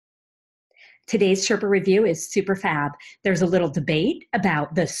Today's Sherpa review is super fab. There's a little debate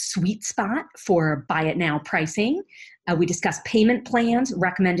about the sweet spot for buy it now pricing. We discuss payment plans,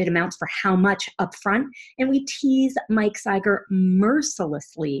 recommended amounts for how much upfront, and we tease Mike Seiger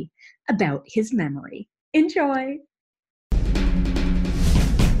mercilessly about his memory. Enjoy.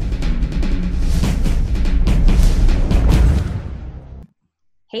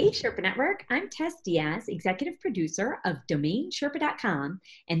 Hey, Sherpa Network. I'm Tess Diaz, executive producer of DomainSherpa.com,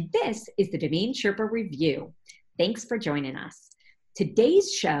 and this is the Domain Sherpa Review. Thanks for joining us.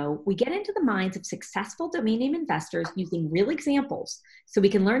 Today's show, we get into the minds of successful domain name investors using real examples so we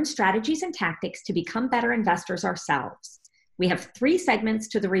can learn strategies and tactics to become better investors ourselves. We have 3 segments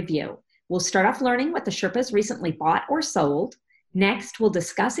to the review. We'll start off learning what the Sherpas recently bought or sold. Next, we'll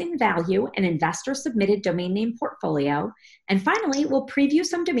discuss in value an investor-submitted domain name portfolio. And finally, we'll preview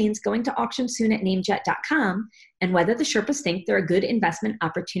some domains going to auction soon at namejet.com and whether the Sherpas think they're a good investment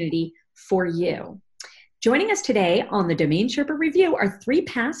opportunity for you. Joining us today on the Domain Sherpa Review are 3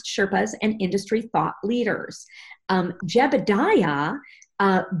 past Sherpas and industry thought leaders. Jebediah,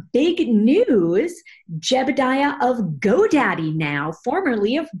 big news, Jebediah of GoDaddy now,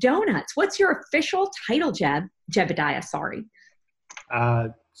 formerly of Donuts. What's your official title, Jebediah, sorry.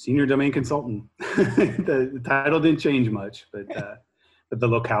 Senior domain consultant. The title didn't change much, but the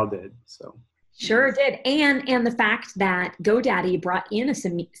locale did. So sure did, and the fact that GoDaddy brought in a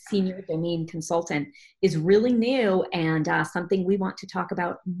senior domain consultant is really new and something we want to talk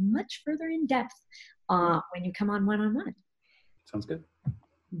about much further in depth when you come on one-on-one. Sounds good.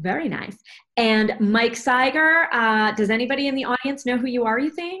 Very nice. And Mike Seiger, does anybody in the audience know who you are,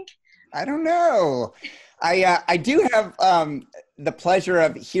 you think? I don't know. I do have the pleasure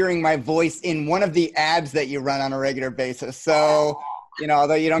of hearing my voice in one of the ads that you run on a regular basis. So,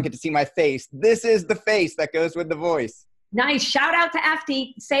 although you don't get to see my face, this is the face that goes with the voice. Nice. Shout out to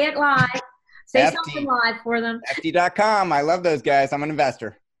FD. Say it live. Say FD. Something live for them. FD.com. I love those guys. I'm an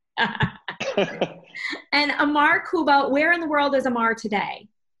investor. And Amar Kuba, where in the world is Amar today?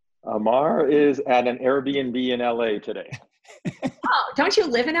 Amar is at an Airbnb in LA today. Oh, don't you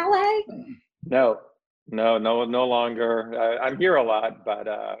live in LA? No longer. I'm here a lot, but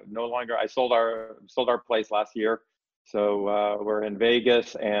no longer. I sold our place last year, so we're in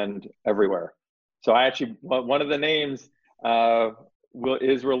Vegas and everywhere. So I actually, one of the names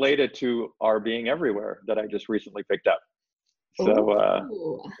is related to our being everywhere that I just recently picked up.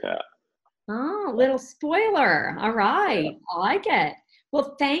 So yeah. Oh, little spoiler. All right, I like it.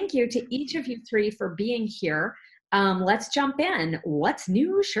 Well, thank you to each of you 3 for being here. Let's jump in. What's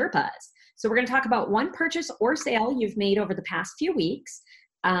new, Sherpas? So we're going to talk about one purchase or sale you've made over the past few weeks.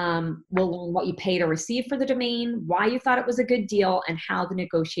 We'll learn what you paid or received for the domain, why you thought it was a good deal, and how the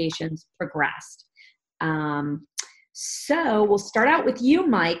negotiations progressed. So we'll start out with you,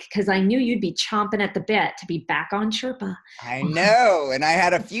 Mike, because I knew you'd be chomping at the bit to be back on Sherpa. I know, and I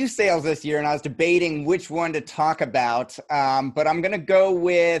had a few sales this year, and I was debating which one to talk about, but I'm going to go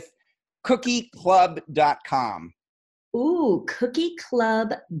with cookieclub.com. Ooh,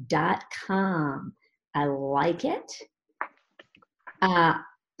 cookieclub.com. I like it.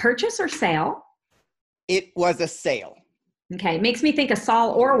 Purchase or sale? It was a sale. Okay, makes me think of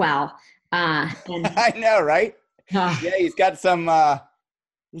Saul Orwell. I know, right? Yeah, he's got some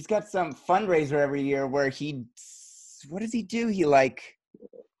fundraiser every year where what does he do?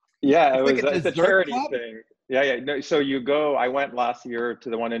 It's a charity thing. Yeah. No, so you go, I went last year to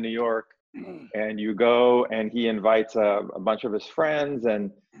the one in New York, and you go and he invites a bunch of his friends and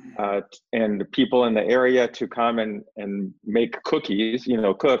people in the area to come and make cookies,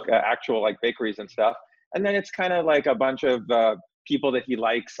 cook actual like bakeries and stuff. And then it's kind of like a bunch of people that he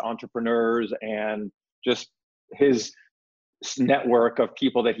likes, entrepreneurs, and just his network of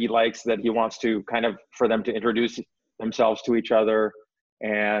people that he likes that he wants to kind of for them to introduce themselves to each other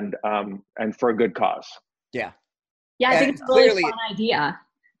and for a good cause. Yeah, I think it's a really fun idea.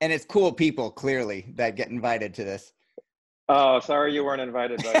 And it's cool people, clearly, that get invited to this. Oh, sorry you weren't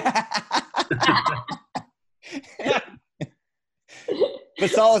invited, buddy. But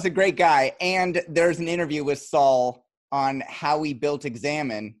Saul is a great guy, and there's an interview with Saul on how he built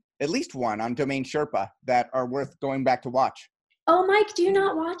Examine, at least one on Domain Sherpa, that are worth going back to watch. Oh, Mike, do you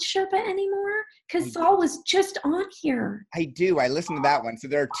not watch Sherpa anymore? Because Saul was just on here. I do. I listened to that one. So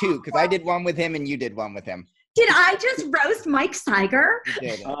there are 2, because I did one with him and you did one with him. Did I just roast Mike Seiger? You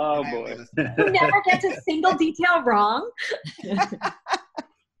did. Oh, boy. Who never gets a single detail wrong?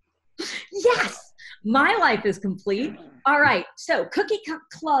 Yes, my life is complete. All right, so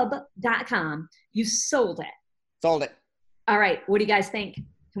cookieclub.com, you sold it. Sold it. All right, what do you guys think?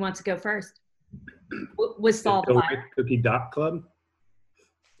 Who wants to go first? Was Saul the buyer? Cookie.club?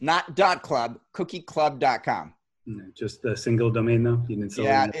 Not .club, cookieclub.com. Just the single domain though. You didn't sell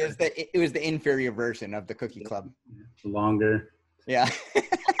it was the inferior version of the Cookie Club. Longer. Yeah.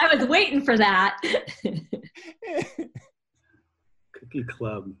 I was waiting for that. Cookie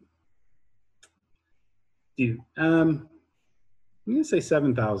Club. Dude, I'm gonna say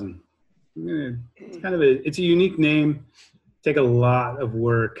 7,000. It's a unique name. Take a lot of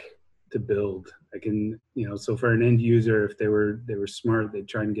work to build. I can, so for an end user, if they were smart, they'd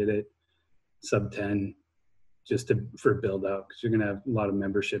try and get it sub 10 just for build out, because you're gonna have a lot of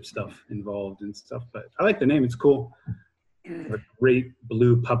membership stuff involved and stuff. But I like the name; it's cool. A great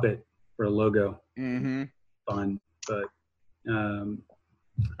blue puppet for a logo. Mm-hmm. Fun, but I don't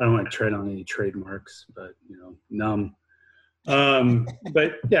want to tread on any trademarks, but numb.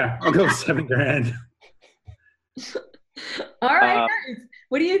 But yeah, I'll go with $7,000. All right, guys.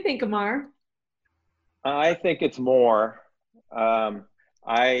 What do you think, Amar? I think it's more. I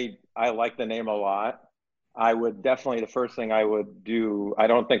like the name a lot. I would definitely, the first thing I would do, I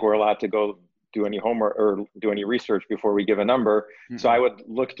don't think we're allowed to go do any homework or do any research before we give a number. Mm-hmm. So I would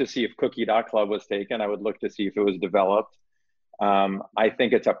look to see if cookie.club was taken. I would look to see if it was developed. I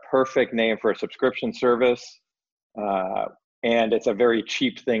think it's a perfect name for a subscription service. And it's a very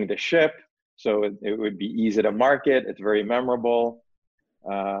cheap thing to ship. So it would be easy to market. It's very memorable.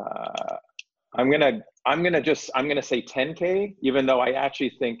 I'm gonna say 10K, even though I actually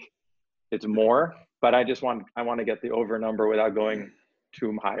think it's more, but I want to get the over number without going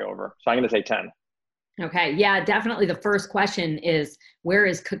too high over. So I'm gonna say 10. Okay, yeah, definitely. The first question is, where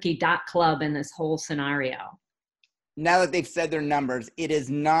is cookie.club in this whole scenario? Now that they've said their numbers, it is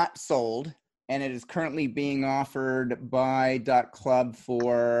not sold, and it is currently being offered by .club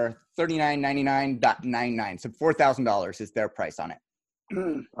for $39.99.99. So $4,000 is their price on it.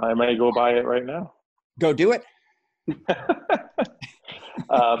 I may go buy it right now. Go do it.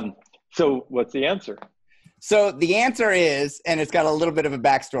 So what's the answer? So the answer is, and it's got a little bit of a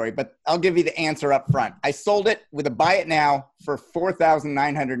backstory, but I'll give you the answer up front. I sold it with a buy it now for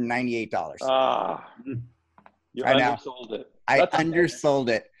 $4,998. You undersold it. I undersold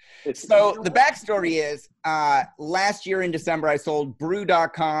it. So the backstory is, last year in December, I sold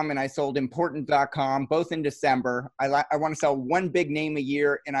brew.com and I sold important.com, both in December. I want to sell one big name a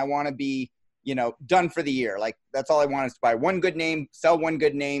year, and I want to be, done for the year. Like, that's all I want is to buy one good name, sell one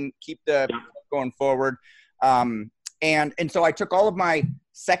good name, keep the going forward. And so I took all of my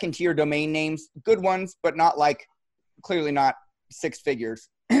second tier domain names, good ones, but not clearly not six figures.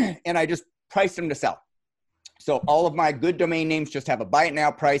 And I just priced them to sell. So all of my good domain names just have a buy it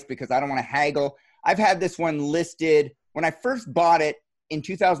now price because I don't want to haggle. I've had this one listed when I first bought it in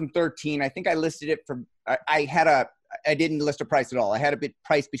 2013. I think I listed it for, I didn't list a price at all. I had a bit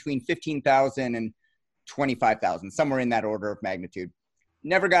price between 15,000 and 25,000, somewhere in that order of magnitude.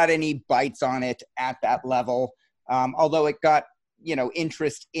 Never got any bites on it at that level. Although it got,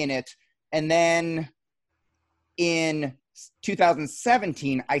 interest in it. And then in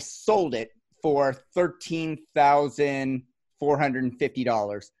 2017, I sold it for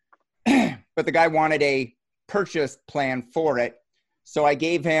 $13,450. But the guy wanted a purchase plan for it. So I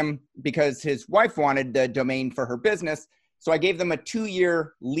gave him, because his wife wanted the domain for her business, so I gave them a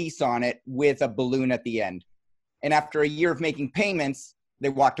 2-year lease on it with a balloon at the end. And after a year of making payments, they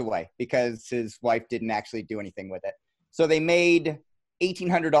walked away because his wife didn't actually do anything with it. So they made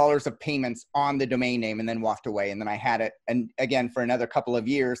 $1,800 of payments on the domain name and then walked away. And then I had it, and again, for another couple of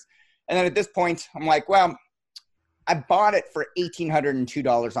years. And then at this point, I'm like, well, I bought it for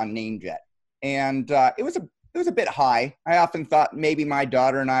 $1,802 on NameJet. And it was a bit high. I often thought maybe my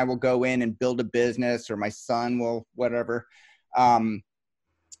daughter and I will go in and build a business, or my son will, whatever. And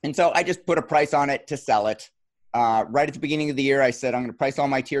so I just put a price on it to sell it. Right at the beginning of the year, I said, I'm going to price all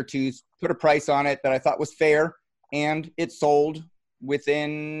my tier 2s, put a price on it that I thought was fair. And it sold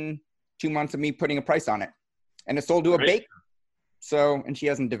within 2 months of me putting a price on it. And it sold to a baker. So, and she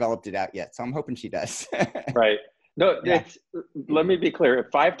hasn't developed it out yet. So I'm hoping she does. Right. No, yeah. Let me be clear. If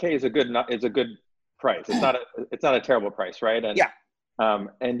 5K is a good price. It's not a terrible price, right? And yeah.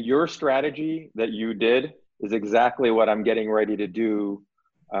 And your strategy that you did is exactly what I'm getting ready to do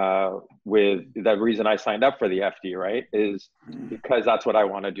with the reason I signed up for the FD, right? Is because that's what I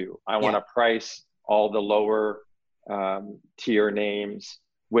want to do. I want to price all the lower tier names,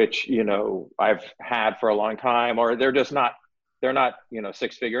 which, I've had for a long time, or they're not,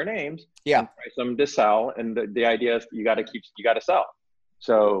 6-figure names. Yeah. Price them to sell. And the idea is you got to sell.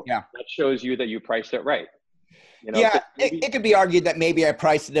 So that shows you that you priced it right. It could be argued that maybe I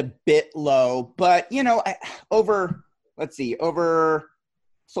priced it a bit low, but over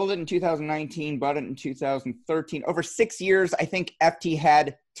sold it in 2019, bought it in 2013. Over 6 years, I think FT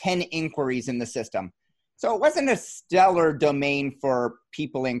had 10 inquiries in the system. So it wasn't a stellar domain for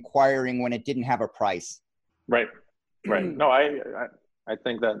people inquiring when it didn't have a price. Right. No, I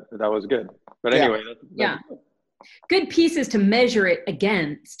think that was good. But anyway, yeah. Good pieces to measure it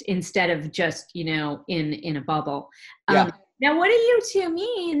against instead of just, in a bubble. Now, what do you two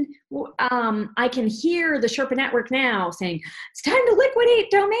mean? I can hear the Sherpa Network now saying it's time to liquidate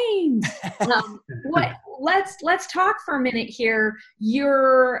domains. Let's talk for a minute here.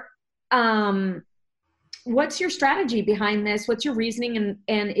 What's your strategy behind this? What's your reasoning?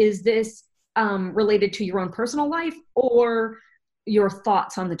 And is this related to your own personal life or your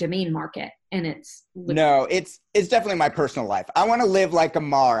thoughts on the domain market? And no, it's definitely my personal life. I want to live like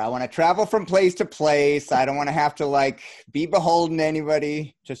Amar. I want to travel from place to place. I don't want to have to be beholden to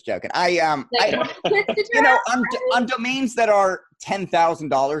anybody. Just joking. On domains that are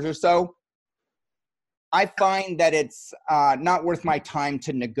 $10,000 or so, I find that it's not worth my time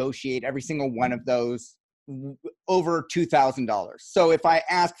to negotiate every single one of those over $2,000. So if I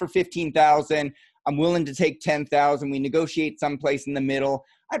ask for $15,000, I'm willing to take $10,000. We negotiate someplace in the middle.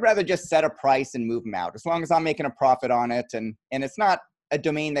 I'd rather just set a price and move them out, as long as I'm making a profit on it. And it's not a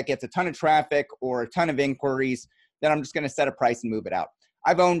domain that gets a ton of traffic or a ton of inquiries, then I'm just going to set a price and move it out.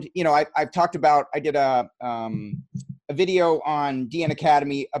 I've owned, I've talked about, I did a video on DN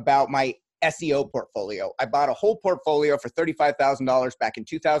Academy about my SEO portfolio. I bought a whole portfolio for $35,000 back in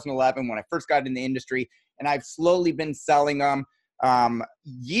 2011 when I first got in the industry, and I've slowly been selling them.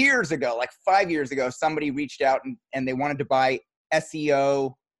 Years ago, like 5 years ago, somebody reached out and they wanted to buy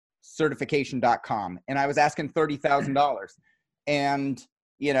SEOcertification.com. And I was asking $30,000. And,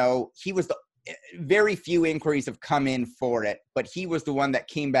 he was very few inquiries have come in for it, but he was the one that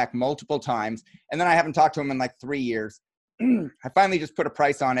came back multiple times. And then I haven't talked to him in like 3 years. I finally just put a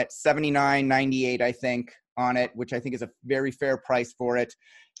price on it, $79.98, I think, on it, which I think is a very fair price for it.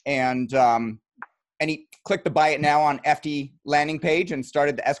 And he clicked the buy it now on FT landing page and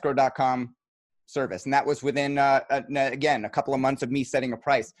started the escrow.com service. And that was within, again, a couple of months of me setting a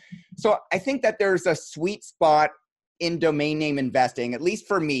price. So I think that there's a sweet spot in domain name investing, at least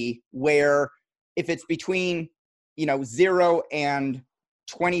for me, where if it's between, $0 and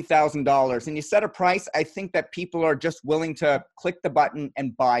 $20,000 and you set a price, I think that people are just willing to click the button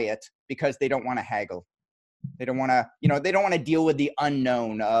and buy it because they don't want to haggle. They don't want to, they don't want to deal with the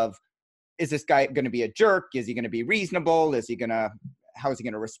unknown of, is this guy going to be a jerk? Is he going to be reasonable? How is he going to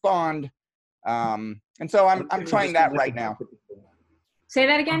respond? And so I'm trying that right now. Say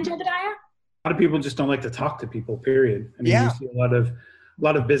that again, Jebediah? A lot of people just don't like to talk to people, period. I mean, you see a lot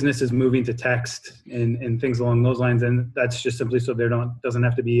of businesses moving to text and things along those lines. And that's just simply so doesn't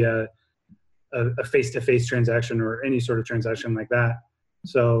have to be a face-to-face transaction or any sort of transaction like that.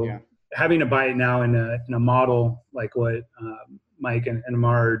 So having to buy it now in a model like what Mike and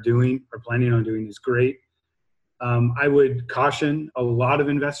Amar are doing or planning on doing is great. I would caution a lot of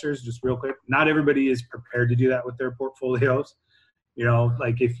investors, just real quick, not everybody is prepared to do that with their portfolios.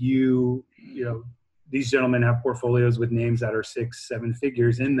 Like if these gentlemen have portfolios with names that are 6-7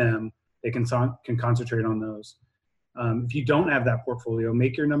 figures in them, they can concentrate on those. If you don't have that portfolio,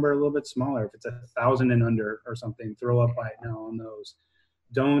 make your number a little bit smaller. If it's 1,000 and under or something, throw up buy it now on those.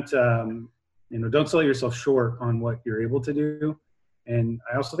 Don't sell yourself short on what you're able to do. And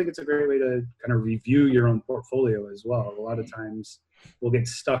I also think it's a great way to kind of review your own portfolio as well. A lot of times we'll get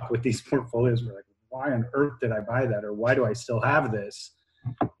stuck with these portfolios. We're like, why on earth did I buy that? Or why do I still have this?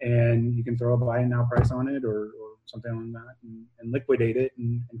 And you can throw a buy now price on it or something like that and liquidate it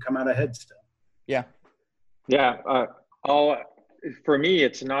and come out ahead still. Yeah. Yeah. For me,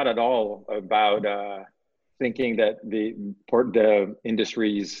 it's not at all about thinking that the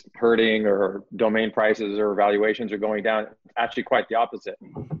industry's hurting or domain prices or valuations are going down. Actually, quite the opposite.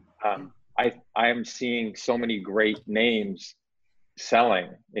 I am seeing so many great names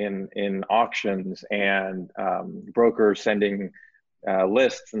selling in auctions and brokers sending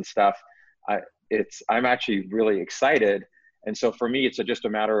lists and stuff. I'm actually really excited. And so for me, it's just a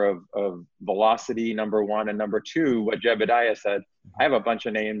matter of velocity, number one, and number two, what Jebediah said. I have a bunch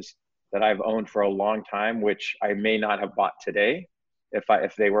of names that I've owned for a long time, which I may not have bought today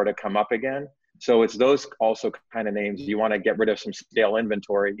if they were to come up again. So it's those also kind of names you want to get rid of some stale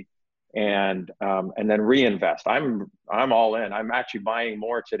inventory and then reinvest. I'm all in. I'm actually buying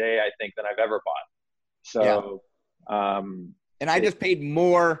more today, I think, than I've ever bought. So, and I just paid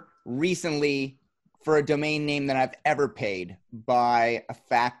more recently for a domain name than I've ever paid by a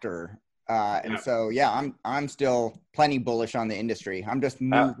factor. And so, I'm still plenty bullish on the industry. I'm just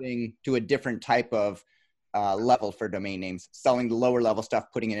moving to a different type of level for domain names, selling the lower level stuff,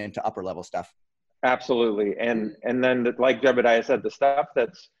 putting it into upper level stuff. Absolutely. And then like Jebediah said, the stuff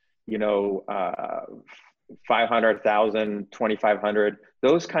that's, 500,000, 2,500,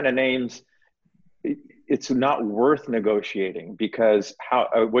 those kind of names, it's not worth negotiating, because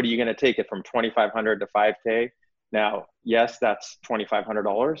what are you going to take it from 2,500 to 5K? Now, yes, that's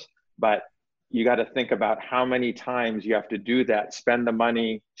 $2,500, but you got to think about how many times you have to do that, spend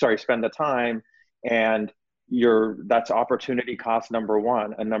the time, and that's opportunity cost number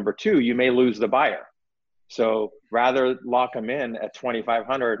one. And number two, you may lose the buyer. So rather lock them in at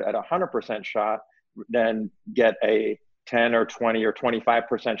 2,500 at 100% shot than get a 10 or 20 or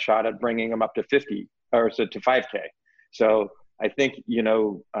 25% shot at bringing them up to 50 or so to 5K. So I think,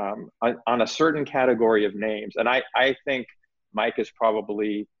 on a certain category of names, and I think Mike is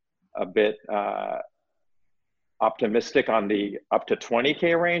probably a bit optimistic on the up to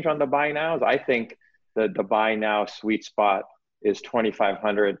 20K range on the buy nows. I think the buy now sweet spot is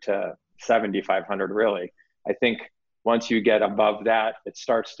 2,500 to 7,500 really. I think once you get above that, it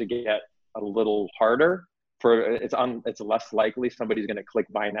starts to get a little harder. It's less likely somebody's going to click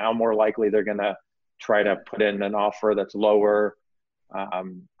buy now. More likely they're going to try to put in an offer that's lower.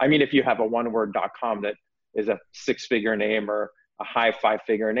 If you have a oneword.com that is a 6-figure name or a high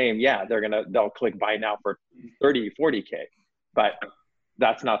 5-figure name, yeah, they'll click buy now for 30, 40K, but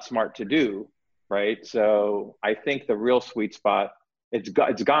that's not smart to do, right? So I think the real sweet spot, it's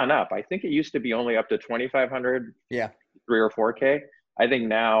gone up. I think it used to be only up to 2,500, 3 or 4K. I think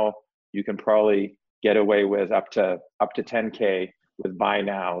now you can probably get away with up to 10K with buy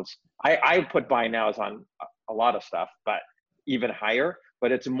nows. I put buy nows on a lot of stuff, but even higher.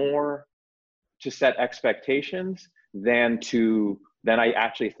 But it's more to set expectations than I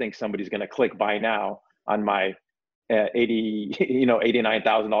actually think somebody's going to click buy now on my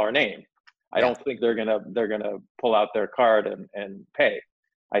 $89,000 name. I don't think they're gonna pull out their card and pay.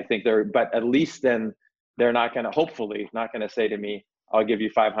 I think but at least then they're hopefully not gonna say to me, "I'll give you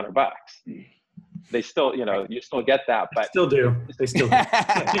 $500." They still, you still get that, but still do. They still do.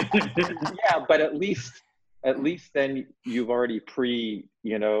 Yeah, but at least then you've already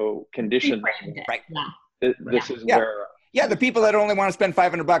conditioned. Right. This is where. Yeah, the people that only want to spend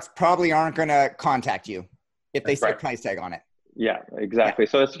 $500 probably aren't going to contact you if they see a price tag on it. Yeah, exactly.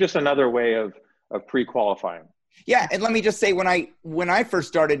 So it's just another way of pre-qualifying. Yeah, and let me just say, when I first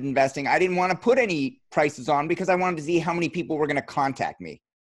started investing, I didn't want to put any prices on because I wanted to see how many people were going to contact me,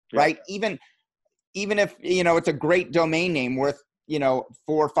 right? Even if it's a great domain name worth 4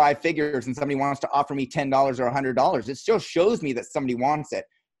 or 5 figures, and somebody wants to offer me $10 or $100, it still shows me that somebody wants it.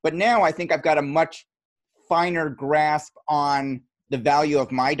 But now I think I've got a much finer grasp on the value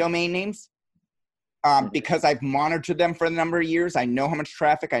of my domain names. Because I've monitored them for a number of years. I know how much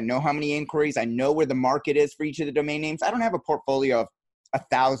traffic, I know how many inquiries, I know where the market is for each of the domain names. I don't have a portfolio of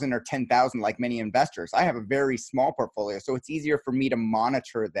 1,000 or 10,000 like many investors. I have a very small portfolio, so it's easier for me to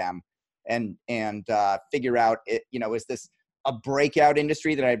monitor them and figure out, is this a breakout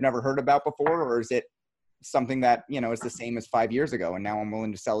industry that I've never heard about before, or is it something that, is the same as 5 years ago, and now I'm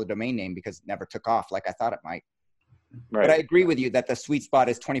willing to sell a domain name because it never took off like I thought it might. Right. But I agree with you that the sweet spot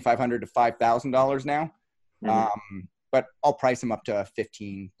is $2,500 to $5,000 now. Mm-hmm. But I'll price them up to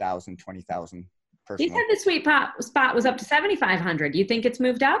 $15,000, $20,000 personally. You said the sweet spot was up to $7,500. You think it's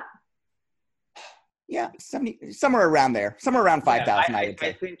moved up? Yeah, somewhere around there, somewhere around 5,000. I would say.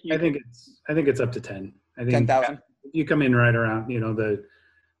 I think it's up to 10. I think 10,000. You come in right around, the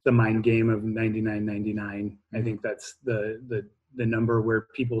mind game of $99.99. I think that's the number where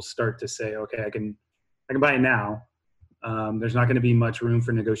people start to say, okay, I can buy it now. There's not going to be much room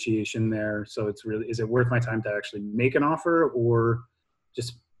for negotiation there. So is it worth my time to actually make an offer or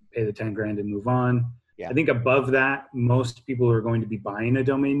just pay the 10 grand and move on? Yeah. I think above that, most people who are going to be buying a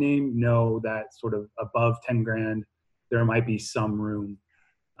domain name know that sort of above 10 grand, there might be some room.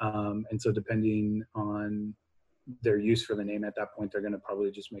 And so depending on their use for the name at that point, they're going to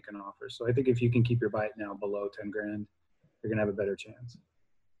probably just make an offer. So I think if you can keep your buy it now below 10 grand, you're going to have a better chance.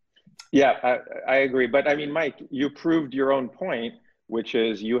 Yeah, I agree. But I mean, Mike, you proved your own point, which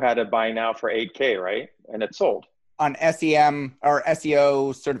is you had a buy now for 8K, right? And it sold. On SEM or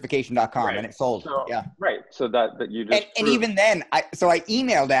SEOcertification.com, right. And it sold. So, yeah. Right. So that you just and even then, I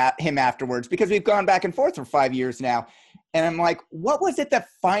emailed at him afterwards because we've gone back and forth for 5 years now. And I'm like, what was it that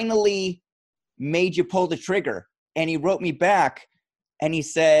finally made you pull the trigger? And he wrote me back and he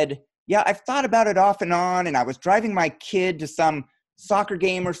said, yeah, I've thought about it off and on. And I was driving my kid to some soccer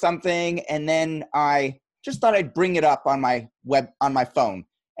game or something, and then I just thought I'd bring it up on my phone.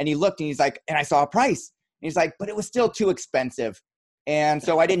 And he looked and he's like, and I saw a price. And he's like, but it was still too expensive. And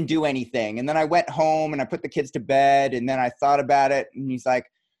so I didn't do anything. And then I went home and I put the kids to bed, and then I thought about it, and he's like,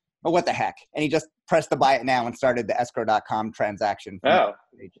 oh, what the heck? And he just pressed the buy it now and started the escrow.com transaction. Oh,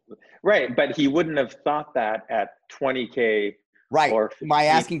 right. But he wouldn't have thought that at 20K. Right. Or my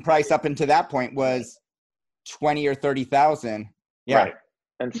asking price up until that point was 20 or 30,000. Yeah. Right.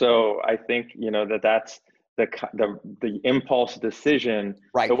 And so I think, that's the impulse decision.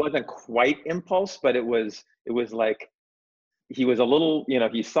 Right. It wasn't quite impulse, but it was like, he was a little,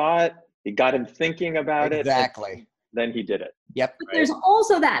 he saw it, it got him thinking about it. Exactly. Then he did it. Yep. But there's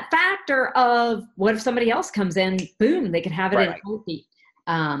also that factor of what if somebody else comes in, boom, they could have it in a heartbeat.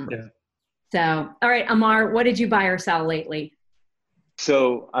 So, all right, Amar, what did you buy or sell lately?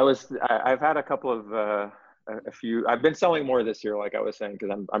 So I've had a couple of, a few, I've been selling more this year, like I was saying,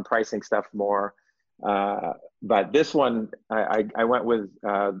 because I'm pricing stuff more. But this one, I went with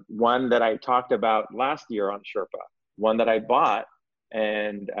one that I talked about last year on Sherpa, one that I bought,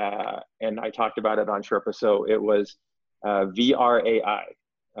 and I talked about it on Sherpa. So it was VRAI,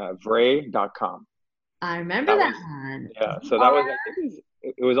 Vray.com. I remember that one. Yeah, so that was, I think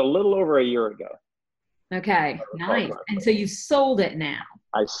it was a little over a year ago. Okay, nice. And so you sold it now.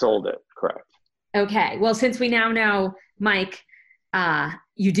 I sold it, correct. Okay, well, since we now know, Mike,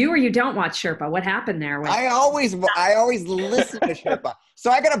 you do or you don't watch Sherpa. What happened there? I always listen to Sherpa.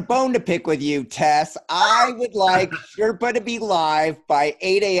 So I got a bone to pick with you, Tess. I would like Sherpa to be live by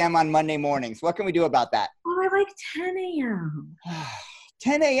 8 a.m. on Monday mornings. What can we do about that? Oh, I like 10 a.m.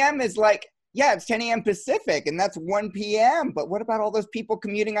 10 a.m. is like, yeah, it's 10 a.m. Pacific, and that's 1 p.m. But what about all those people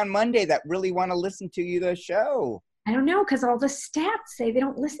commuting on Monday that really want to listen to you, the show? I don't know, because all the stats say they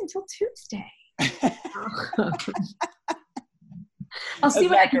don't listen till Tuesday. I'll see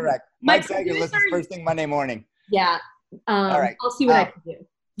what I can correct. Mike Sager listens first thing Monday morning. Yeah. All right. I'll see what I can do.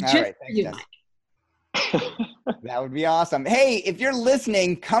 All right. Thanks, that would be awesome. Hey, if you're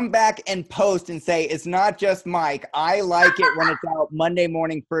listening, come back and post and say, it's not just Mike. I like it when it's out Monday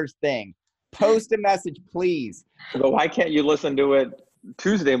morning first thing. Post a message, please. But why can't you listen to it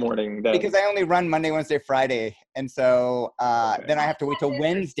Tuesday morning then? Because I only run Monday, Wednesday, Friday. And so then I have to wait till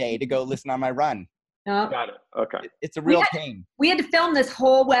Wednesday to go listen on my run. Got it. Okay. It's a real pain. We had to film this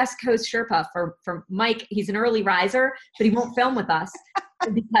whole West Coast Sherpa for Mike. He's an early riser, but he won't film with us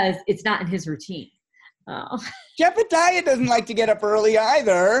because it's not in his routine. Jebediah doesn't like to get up early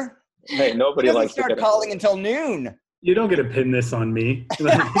either. Hey, nobody likes to start calling until noon. You don't get to pin this on me.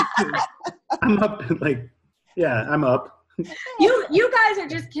 I'm up. I'm up. You guys are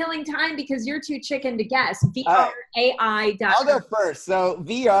just killing time because you're too chicken to guess. VRAI.com. I'll go first. So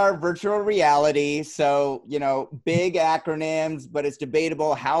VR, virtual reality. So, big acronyms, but it's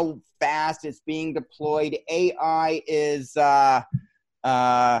debatable how fast it's being deployed. AI is, what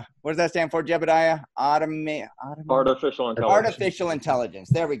does that stand for, Jebediah? Artificial intelligence. Artificial intelligence.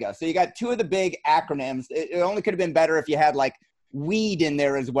 There we go. So you got two of the big acronyms. It only could have been better if you had like weed in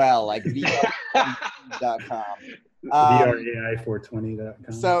there as well, like VR.com.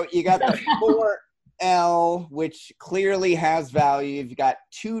 VRAI420.com. So you got the 4L, which clearly has value. You've got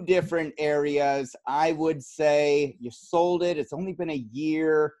two different areas. I would say you sold it. It's only been a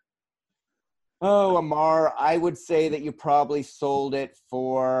year. Oh, Amar, I would say that you probably sold it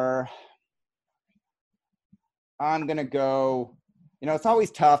for, I'm going to go, it's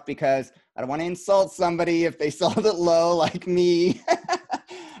always tough because I don't want to insult somebody if they sold it low like me.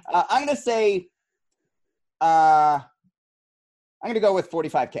 I'm going to say, I'm going to go with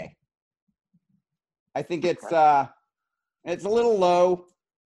 45K. I think it's a little low.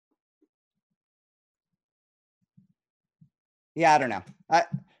 Yeah, I don't know. I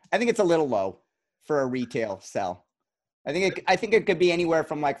think it's a little low for a retail sell. I think it could be anywhere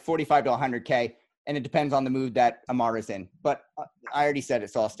from like 45 to 100K, and it depends on the mood that Amar is in. But I already said it,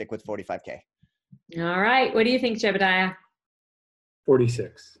 so I'll stick with 45K. All right. What do you think, Jebediah?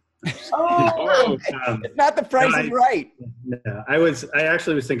 46. Oh, it's not the price is right. Yeah, I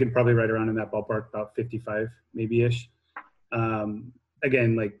actually was thinking probably right around in that ballpark, about 55 maybe ish.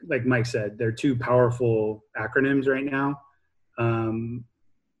 Again, like Mike said, they're two powerful acronyms right now.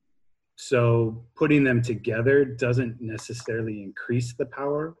 So putting them together doesn't necessarily increase the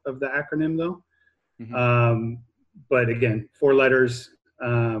power of the acronym though. Mm-hmm. But again, 4 letters,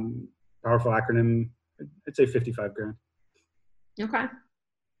 powerful acronym, I'd say 55 grand. okay.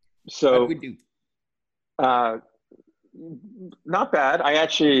 So, we do. Not bad. I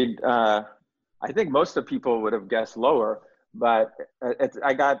actually, I think most of the people would have guessed lower, but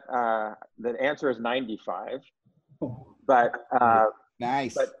I got, the answer is 95, but,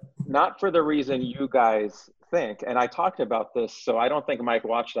 nice. But not for the reason you guys think, and I talked about this, so I don't think Mike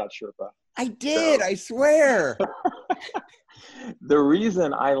watched that Sherpa. I did, So I swear. the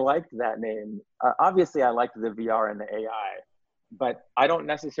reason I liked that name, obviously I liked the VR and the AI, but I don't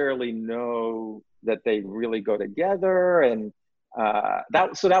necessarily know that they really go together. And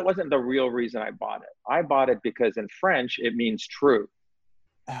that wasn't the real reason I bought it. I bought it because in French, it means true.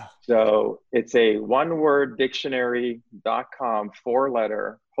 Oh, So it's a one-word dictionary.com,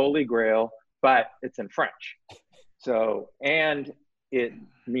 4-letter holy grail, but it's in French. So, and it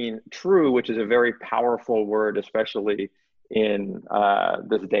means true, which is a very powerful word, especially in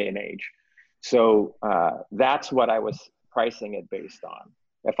this day and age. So that's what I was pricing it based on.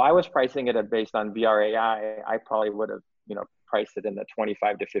 If I was pricing it based on VRAI, I probably would have, priced it in the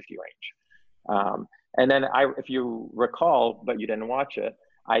 25 to 50 range. And then if you recall, but you didn't watch it,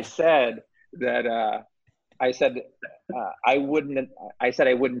 I said that I said I wouldn't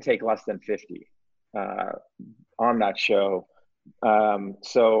take less than 50 on that show.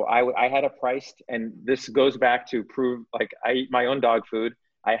 So I had it priced, and this goes back to prove, like, I eat my own dog food.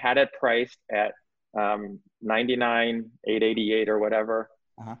 I had it priced at $99,888 or whatever.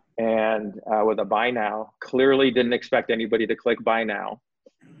 uh-huh. And with a buy now. Clearly didn't expect anybody to click buy now,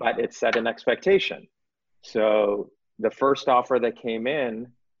 but it set an expectation. So the first offer that came in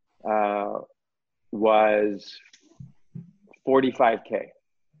was $45K.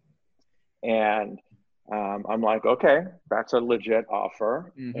 And I'm like, okay, that's a legit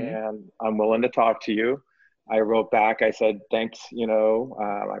offer. Mm-hmm. And I'm willing to talk to you. I wrote back, I said, thanks,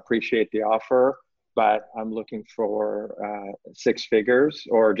 I appreciate the offer, but I'm looking for 6 figures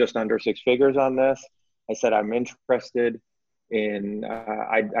or just under 6 figures on this. I said, I'm interested in,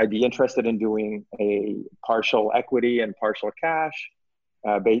 I'd be interested in doing a partial equity and partial cash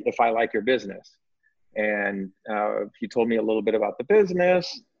if I like your business. And he told me a little bit about the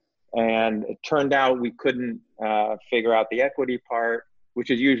business, and it turned out we couldn't figure out the equity part, which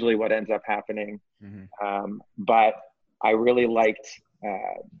is usually what ends up happening. Mm-hmm. But I really liked,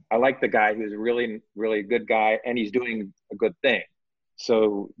 I liked the guy. He was a really, really good guy, and he's doing a good thing.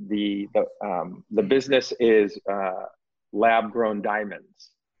 So the business is lab grown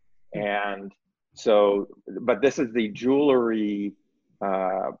diamonds. And so, but this is the jewelry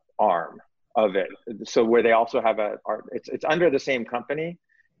arm of it. So where they also have it's under the same company,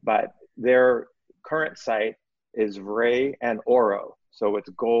 but their current site is Vray and Oro. So it's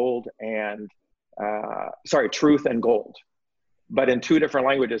gold and, truth and gold, but in 2 different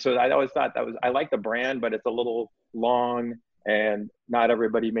languages. So I always thought I like the brand, but it's a little long and not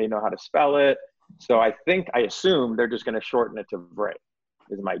everybody may know how to spell it. So I assume they're just going to shorten it to Vray,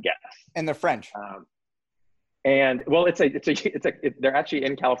 is my guess. And they're French. And well, they're actually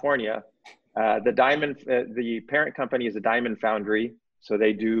in California. The parent company is a diamond foundry. So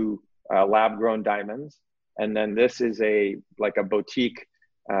they do lab grown diamonds. And then this is like a boutique.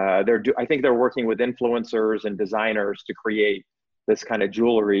 I think they're working with influencers and designers to create this kind of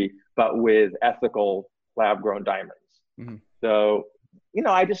jewelry, but with ethical lab grown diamonds. Mm-hmm. So,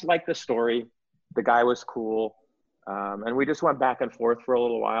 I just liked the story. The guy was cool. And we just went back and forth for a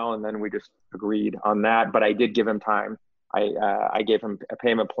little while, and then we just agreed on that. But I did give him time. I gave him a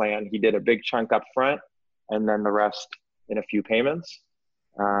payment plan. He did a big chunk up front, and then the rest in a few payments.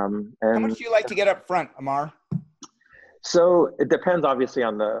 And how much do you like to get up front, Amar? So it depends, obviously,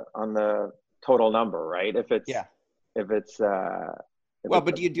 on the total number, right? But do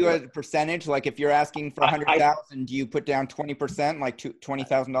you do a percentage? Like if you're asking for 100,000, do you put down 20%, like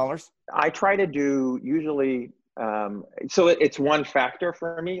 $20,000? I try to do usually. So it's one factor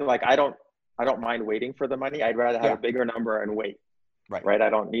for me. Like I don't mind waiting for the money. I'd rather have a bigger number and wait. Right. I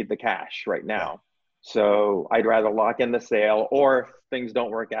don't need the cash right now. Right. So I'd rather lock in the sale, or if things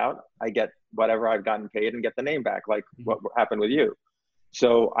don't work out, I get whatever I've gotten paid and get the name back, like what happened with you.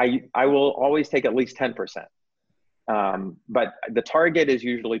 So I will always take at least 10%. But the target is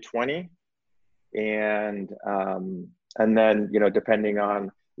usually 20. And then, depending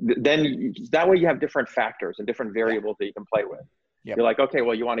on, then that way you have different factors and different variables that you can play with. Yep. You're like, okay,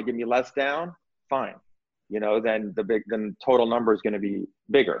 well, you want to give me less down? Fine. Then the total number is going to be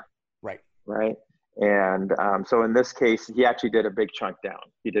bigger. Right. And so in this case, he actually did a big chunk down.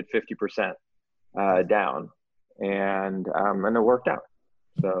 He did 50% down, and it worked out.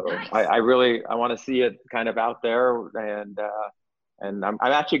 So nice. I want to see it kind of out there, and I'm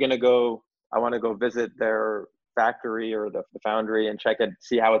actually going to go. I want to go visit their factory or the foundry and check it,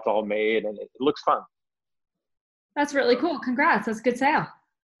 see how it's all made, and it looks fun. That's really cool. Congrats. That's a good sale.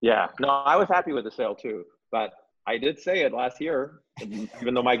 Yeah. No, I was happy with the sale too, but I did say it last year,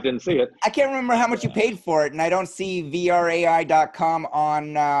 even though Mike didn't see it. I can't remember how much you paid for it, and I don't see VRAI.com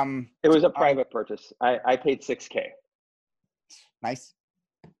on. It was a private purchase. I paid $6K. Nice.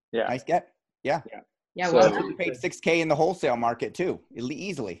 Yeah. Nice get. Yeah. Yeah. So- Well, You paid $6K in the wholesale market too,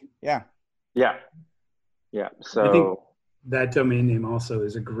 easily. Yeah. Yeah. Yeah. I think So that domain name also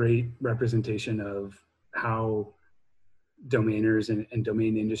is a great representation of how domainers and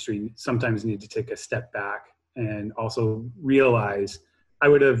domain industry sometimes need to take a step back and also realize I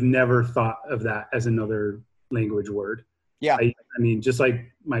would have never thought of that as another language word. Yeah. I mean, just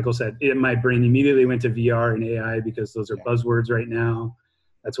like Michael said, my brain immediately went to VR and AI because those are buzzwords right now.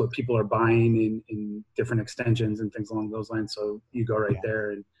 That's what people are buying in different extensions and things along those lines. So you go right there.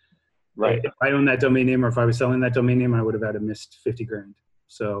 And right. if I owned that domain name or if I was selling that domain name, I would have had a missed 50 grand.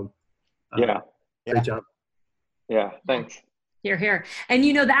 So great job. Yeah. Thanks. Here, here. And,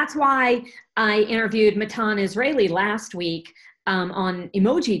 that's why I interviewed Matan Israeli last week on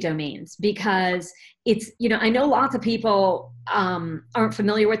emoji domains, because it's, I know lots of people aren't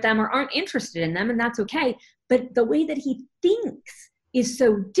familiar with them or aren't interested in them, and that's okay. But the way that he thinks is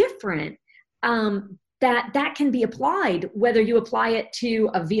so different that can be applied, whether you apply it to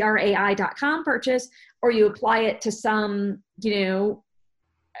a VRAI.com purchase or you apply it to some,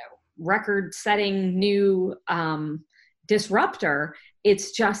 record-setting new disruptor.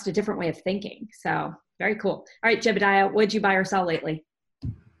 It's just a different way of thinking. So very cool. All right, Jebediah, what'd you buy or sell lately?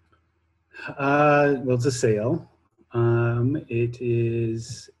 Well, it's a sale. It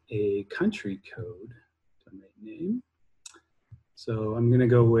is a country code domain name. So I'm going to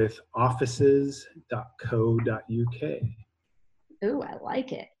go with offices.co.uk. Ooh, I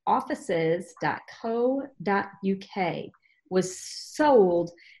like it. Offices.co.uk was sold.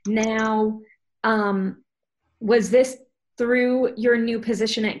 Now, was this through your new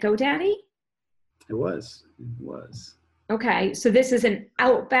position at GoDaddy? It was. Okay, so this is an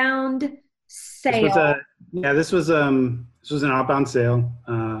outbound sale. This was an outbound sale,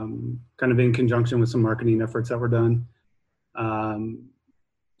 kind of in conjunction with some marketing efforts that were done.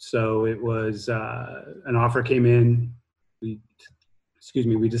 So it was an offer came in. We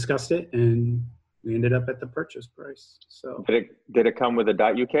discussed it and we ended up at the purchase price. So did it come with a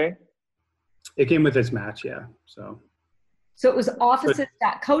 .uk? It came with its match, yeah. So it was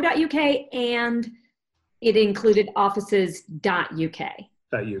offices.co.uk and it included offices.uk. .uk,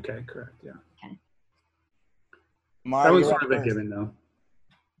 correct, yeah. Okay. That was sort of a given, though.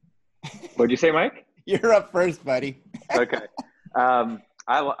 What'd you say, Mike? You're up first, buddy. Okay.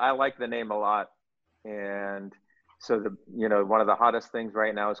 I like the name a lot. And so one of the hottest things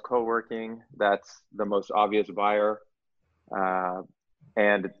right now is co-working. That's the most obvious buyer.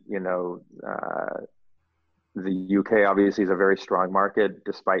 And the UK obviously is a very strong market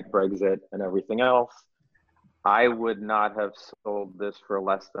despite Brexit and everything else. I would not have sold this for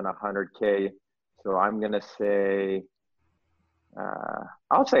less than 100K. So I'm going to say,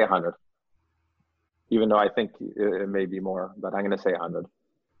 I'll say 100. Even though I think it may be more, but I'm going to say 100.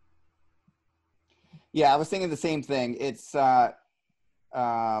 Yeah, I was thinking the same thing. It's, I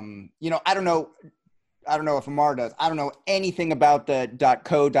don't know if Amar does. I don't know anything about the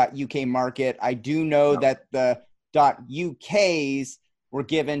 .co.uk market. I do know that the .uk's were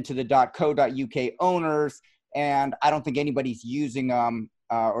given to the .co.uk owners, and I don't think anybody's using them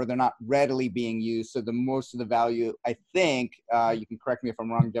or they're not readily being used. So the most of the value, I think, you can correct me if I'm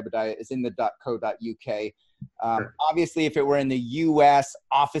wrong, Jebediah, is in the .co.uk. Obviously, if it were in the US,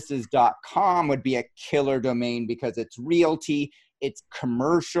 offices.com would be a killer domain because it's realty, it's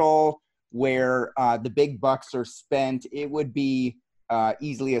commercial, where the big bucks are spent. It would be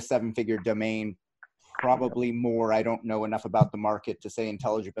easily a seven-figure domain, probably more. I don't know enough about the market to say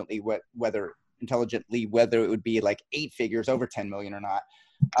intelligently whether it would be like 8 figures, over 10 million or not.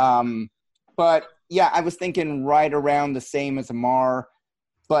 But yeah, I was thinking right around the same as Amar,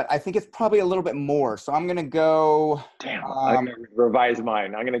 but I think it's probably a little bit more. So I'm going to go. Damn, I'm going to revise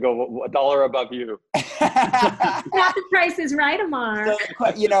mine. I'm going to go $1 above you. Not the price is right, Amar. So,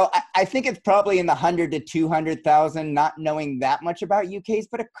 I think it's probably in the 100 to 200,000, not knowing that much about UKs,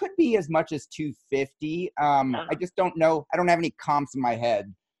 but it could be as much as 250. I just don't know. I don't have any comps in my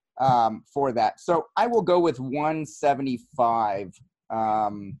head for that. So I will go with 175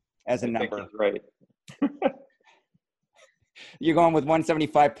 as a number. Right. You're going with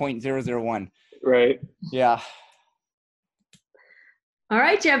 175.001. Right. Yeah. All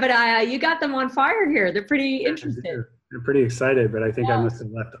right, Jebediah, you got them on fire here. They're pretty interested. They're pretty excited, but I think I must have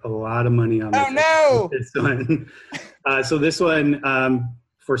left a lot of money on this one. So this one,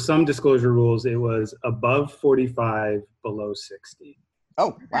 for some disclosure rules, it was above 45, below 60.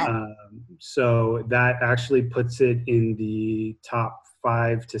 Oh, wow. So that actually puts it in the top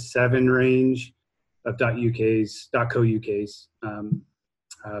 5 to 7 range of .uk's, .co.uk's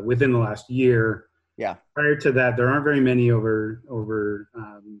within the last year. Yeah. Prior to that, there aren't very many over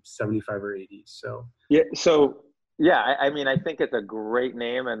 75 or 80. So Yeah. So yeah, I mean, I think it's a great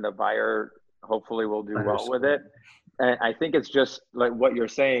name, and the buyer hopefully will do well with it. And I think it's just like what you're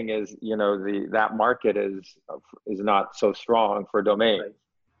saying is, you know, that market is not so strong for domain,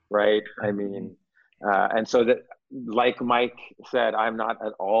 right? I mean, and so that, like Mike said, I'm not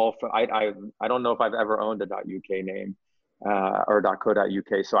at all. I don't know if I've ever owned a .uk name or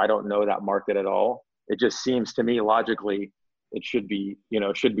 .co.uk, so I don't know that market at all. It just seems to me logically it should be, you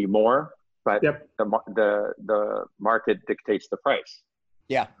know, should be more, but Yep. the market dictates the price.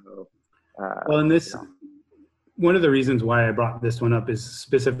 Yeah. So, well, and this, one of the reasons why I brought this one up is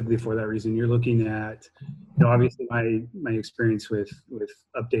specifically for that reason. You're looking at, you know, obviously my experience with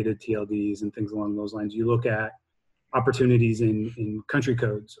updated TLDs and things along those lines. You look at opportunities in country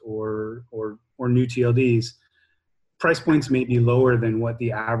codes or new TLDs. Price points may be lower than what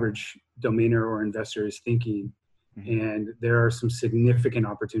the average domainer or investor is thinking. And there are some significant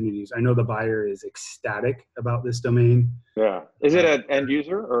opportunities. I know the buyer is ecstatic about this domain. Yeah. Is it an end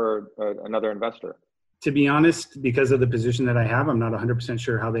user or another investor? To be honest, because of the position that I have, I'm not 100%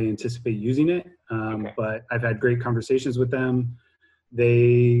 sure how they anticipate using it. Okay. But I've had great conversations with them.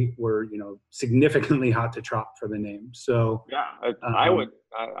 They were, you know, significantly hot to trot for the name. So yeah, I would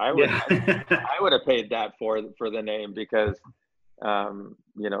yeah. I would have paid that for the name, because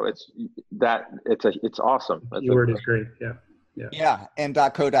you know, it's awesome. Your word is great. Yeah. Yeah. Yeah, and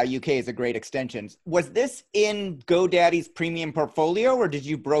 .co.uk is a great extension. Was this in GoDaddy's premium portfolio, or did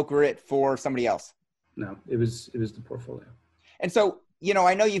you broker it for somebody else? No, it was the portfolio. And so, you know,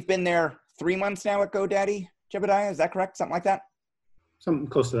 I know you've been there 3 months now at GoDaddy, Jebediah, is that correct? Something like that? Something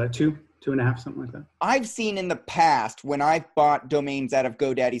close to that, 2.5, something like that. I've seen in the past when I've bought domains out of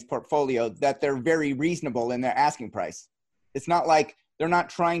GoDaddy's portfolio that they're very reasonable in their asking price. It's not like they're not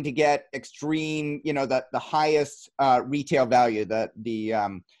trying to get extreme, you know, the highest retail value, you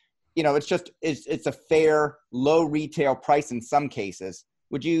know, it's a fair, low retail price in some cases.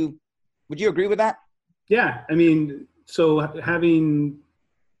 Would you agree with that? Yeah, I mean, so having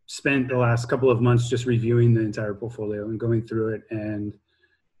spent the last couple of months just reviewing the entire portfolio and going through it and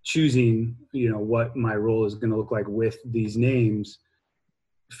choosing, you know, what my role is going to look like with these names,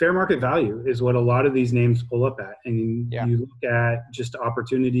 fair market value is what a lot of these names pull up at. And you look at just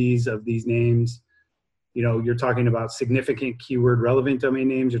opportunities of these names, you know, you're talking about significant keyword relevant domain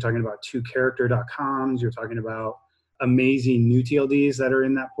names. You're talking about 2character.coms. You're talking about amazing new TLDs that are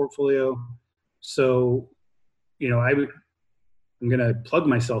in that portfolio. So, you know, I'm going to plug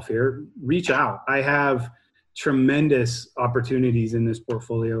myself here, reach out. I have tremendous opportunities in this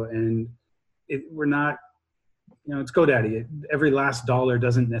portfolio, and we're not, you know, it's GoDaddy. Every last dollar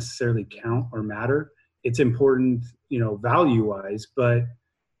doesn't necessarily count or matter. It's important, you know, value-wise, but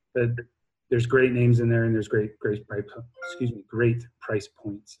there's great names in there, and there's great price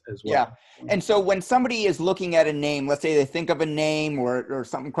points as well. Yeah. And so when somebody is looking at a name, let's say they think of a name or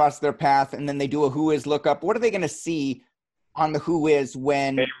something crosses their path, and then they do a Whois lookup, what are they going to see on the Whois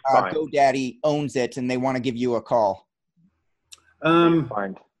when GoDaddy owns it and they want to give you a call?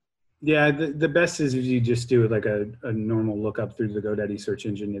 Yeah, the best is if you just do like a normal lookup through the GoDaddy search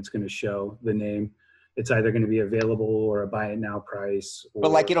engine. It's going to show the name. It's either going to be available or a buy it now price.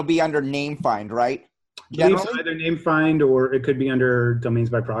 But like it'll be under name find, right? It's either name find or it could be under domains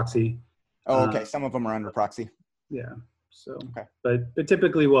by proxy. Oh, okay. Some of them are under proxy. Yeah. So, okay. But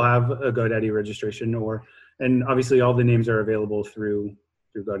typically we'll have a GoDaddy registration, and obviously all the names are available through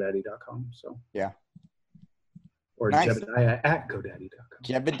GoDaddy.com. So yeah. Or nice. Jebediah at GoDaddy.com.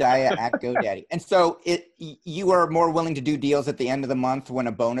 Jebediah at GoDaddy. And so you are more willing to do deals at the end of the month when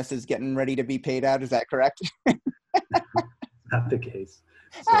a bonus is getting ready to be paid out. Is that correct? Not the case.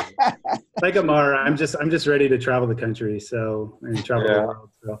 So, like Amar, I'm just ready to travel the country. And travel the world.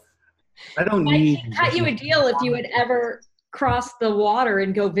 So I don't need. I cut you a deal if you would ever cross the water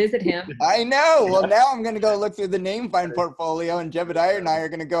and go visit him. I know. Well, now I'm going to go look through the name find portfolio, and Jebediah and I are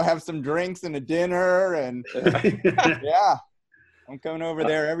going to go have some drinks and a dinner, and yeah, I'm coming over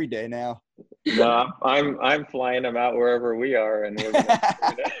there every day now. No, I'm flying them out wherever we are, and we're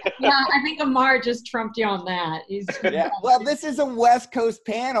yeah, I think Amar just trumped you on that. Yeah. Well, this is a West Coast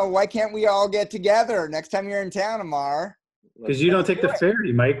panel. Why can't we all get together next time you're in town, Amar? Because you don't take the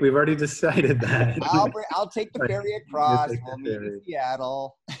ferry, Mike. We've already decided that. I'll take the ferry across. We'll meet in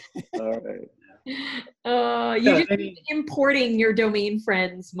Seattle. All right. You just keep importing your domain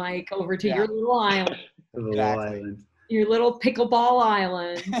friends, Mike, over to your little island. The little island. Your little pickleball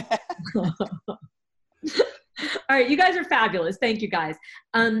island. All right, you guys are fabulous. Thank you, guys.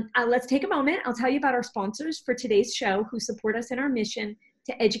 Let's take a moment. I'll tell you about our sponsors for today's show who support us in our mission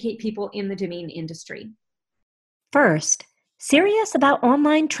to educate people in the domain industry. First, serious about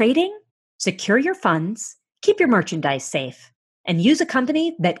online trading? Secure your funds, keep your merchandise safe, and use a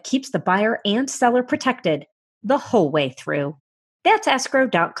company that keeps the buyer and seller protected the whole way through. That's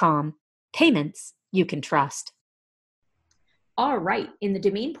escrow.com. Payments you can trust. All right, in the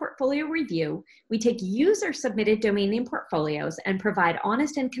Domain Portfolio Review, we take user-submitted domain name portfolios and provide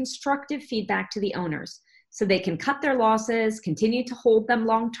honest and constructive feedback to the owners so they can cut their losses, continue to hold them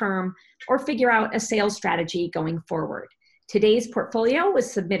long-term, or figure out a sales strategy going forward. Today's portfolio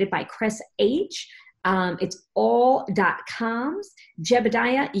was submitted by Chris H. It's all.coms.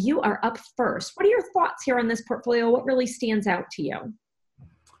 Jebediah, you are up first. What are your thoughts here on this portfolio? What really stands out to you?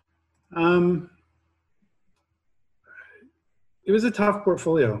 It was a tough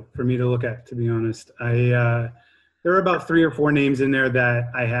portfolio for me to look at, to be honest. There were about 3 or 4 names in there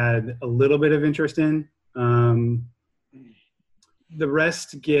that I had a little bit of interest in. The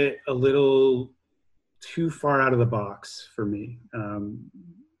rest get a little too far out of the box for me. I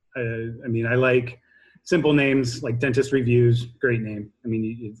mean, I like simple names like Dentist Reviews, great name. I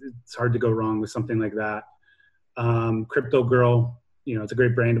mean, it's hard to go wrong with something like that. Crypto Girl, you know, it's a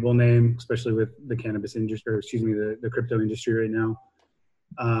great brandable name, especially with the cannabis industry, or excuse me, the crypto industry right now.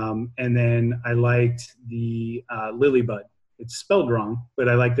 And then I liked the Lilybud. It's spelled wrong, but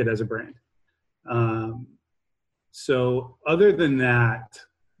I liked it as a brand. So other than that,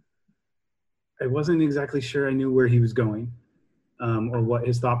 I wasn't exactly sure I knew where he was going, or what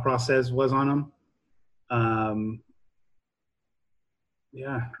his thought process was on him.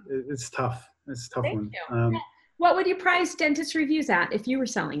 Yeah, it's tough. It's a tough one. What would you price Dentist Reviews at if you were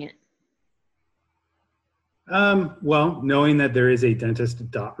selling it? Well, knowing that there is a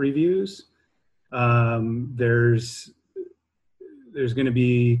dentist.reviews, there's going to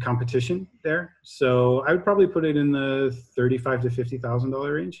be competition there. So I would probably put it in the $35,000 to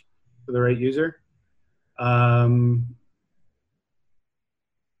 $50,000 range for the right user. I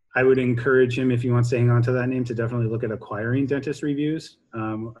would encourage him, if he wants to hang on to that name, to definitely look at acquiring Dentist Reviews.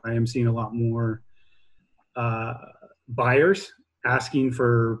 I am seeing a lot more buyers asking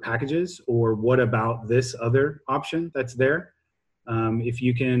for packages, or what about this other option that's there. If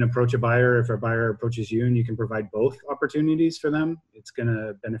you can approach a buyer, if a buyer approaches you and you can provide both opportunities for them, it's going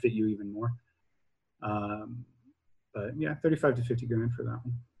to benefit you even more. But yeah, 35 to 50 grand for that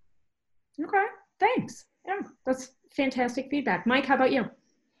one. Okay, thanks. Yeah, that's fantastic feedback. Mike, how about you?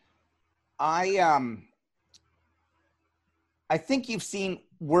 I think you've seen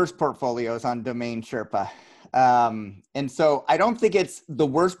worse portfolios on Domain Sherpa. And so I don't think it's the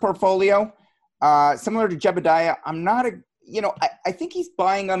worst portfolio. Similar to Jebediah, I'm not I think he's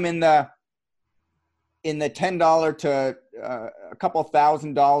buying them in the $10 to a couple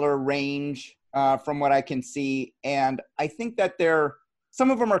 $1,000 range, from what I can see. And I think that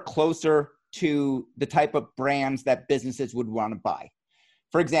some of them are closer to the type of brands that businesses would want to buy.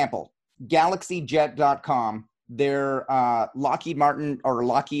 For example, GalaxyJet.com, their Lockheed Martin, or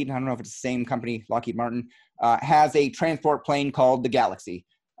Lockheed, I don't know if it's the same company, Lockheed Martin, has a transport plane called the Galaxy.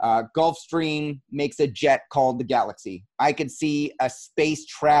 Gulfstream makes a jet called the Galaxy. I could see a space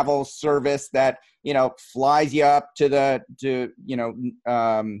travel service that, flies you up to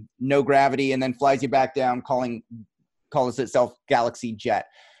no gravity and then flies you back down, calls itself Galaxy Jet.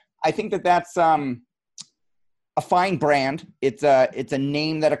 I think that that's a fine brand. It's a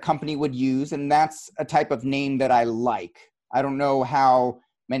name that a company would use, and that's a type of name that I like. I don't know how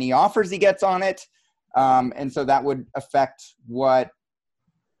many offers he gets on it, and so that would affect what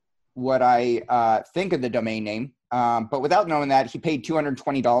I think of the domain name. But without knowing that, he paid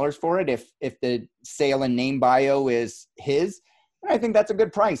 $220 for it. If the sale and name bio is his, I think that's a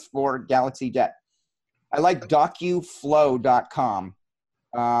good price for Galaxy Jet. I like DocuFlow.com.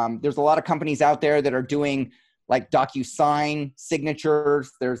 There's a lot of companies out there that are doing like DocuSign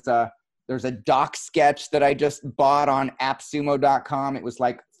signatures. There's a doc sketch that I just bought on AppSumo.com. It was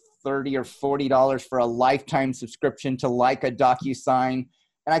like $30 or $40 for a lifetime subscription to like a DocuSign.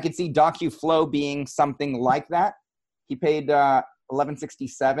 And I could see DocuFlow being something like that. He paid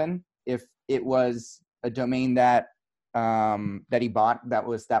 $11.67 if it was a domain that he bought. That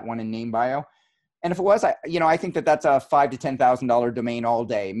was that one in name bio. And if it was, I think that's a $5,000 to $10,000 domain all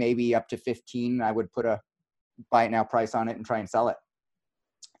day, maybe up to 15. I would put a buy it now price on it and try and sell it.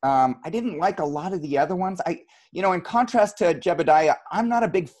 I didn't like a lot of the other ones. In contrast to Jebediah, I'm not a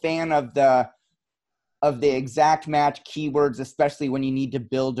big fan of the exact match keywords, especially when you need to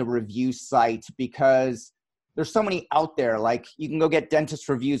build a review site, because there's so many out there. Like you can go get dentist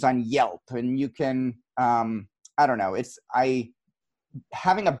reviews on Yelp, and you can, I don't know.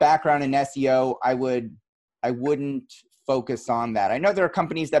 Having a background in SEO, I wouldn't focus on that. I know there are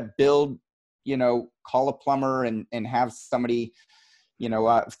companies that build, call a plumber and have somebody,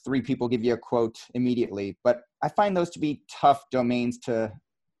 3 people give you a quote immediately, but I find those to be tough domains to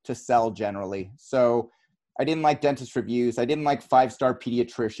sell generally. So I didn't like dentist reviews. I didn't like 5-star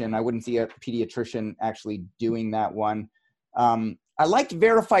pediatrician. I wouldn't see a pediatrician actually doing that one. I liked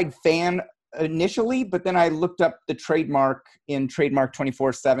verified fan initially, but then I looked up the trademark in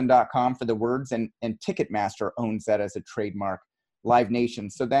trademark247.com for the words, and Ticketmaster owns that as a trademark, Live Nation.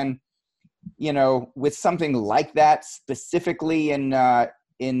 So then, with something like that specifically in that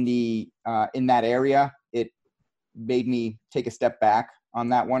area, it made me take a step back on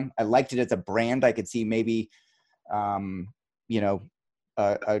that one. I liked it as a brand. I could see maybe, a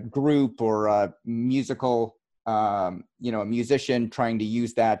group or a musical, a musician trying to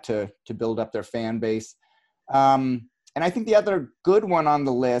use that to build up their fan base. And I think the other good one on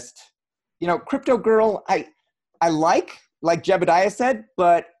the list, Crypto Girl, I like Jebediah said,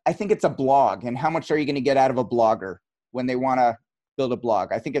 but I think it's a blog. And how much are you going to get out of a blogger when they want to build a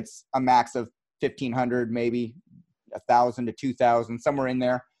blog? I think it's a max of 1,500, maybe 1,000 to 2,000, somewhere in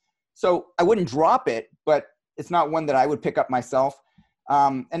there. So I wouldn't drop it, but it's not one that I would pick up myself.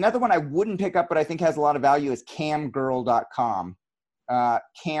 Another one I wouldn't pick up, but I think has a lot of value is camgirl.com.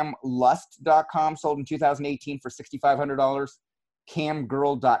 Camlust.com sold in 2018 for $6,500.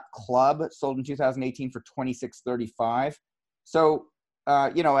 Camgirl.club sold in 2018 for $2,635. So,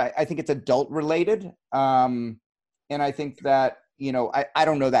 I think it's adult related. And I think that, I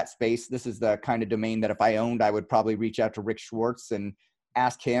don't know that space. This is the kind of domain that if I owned, I would probably reach out to Rick Schwartz and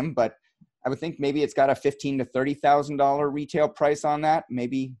ask him, but I would think maybe it's got a $15,000 to $30,000 retail price on that.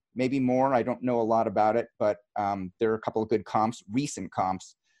 Maybe more. I don't know a lot about it, but there are a couple of good comps, recent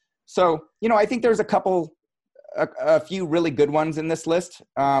comps. So, I think there's a few really good ones in this list,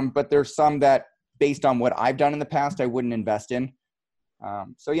 but there's some that, based on what I've done in the past, I wouldn't invest in.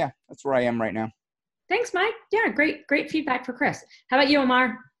 So yeah, that's where I am right now. Thanks, Mike. Yeah, great feedback for Chris. How about you,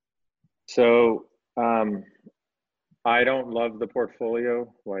 Omar? So I don't love the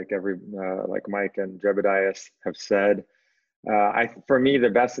portfolio like Mike and Jebediah have said. For me,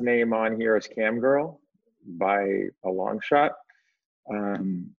 the best name on here is Camgirl by a long shot.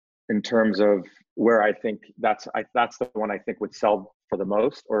 In terms of where I think that's the one I think would sell for the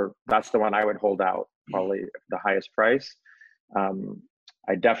most, or that's the one I would hold out probably the highest price.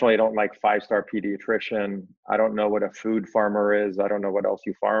 I definitely don't like 5-star pediatrician. I don't know what a food farmer is. I don't know what else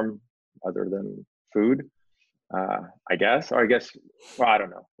you farm other than food. I guess, well, I don't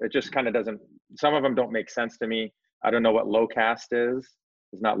know. It just kind of doesn't, some of them don't make sense to me. I don't know what Locast is.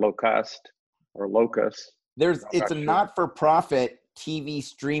 It's not Locust or Locus. It's a not-for-profit TV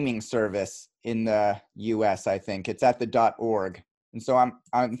streaming service in the US, I think. It's at the .org. And so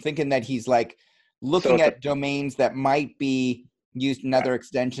I'm thinking that he's like looking at domains that might be used in other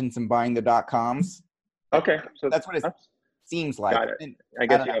extensions and buying the .coms. Okay. So that's what it seems like. Got it. And I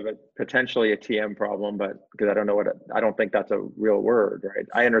guess you have potentially a TM problem, but because I don't think that's a real word, right?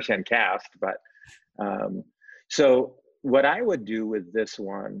 I understand cast, but so what I would do with this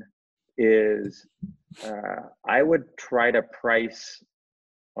one is I would try to price,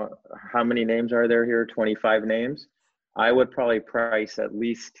 how many names are there here? 25 names. I would probably price at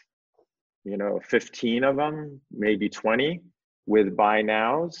least, 15 of them, maybe 20 with buy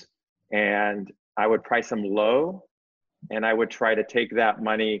nows. And I would price them low. And I would try to take that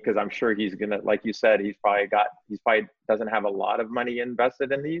money, because I'm sure he's gonna, like you said, he's probably doesn't have a lot of money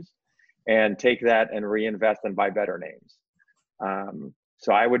invested in these, and take that and reinvest and buy better names.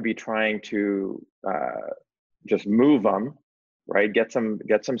 So I would be trying to just move them, right? Get some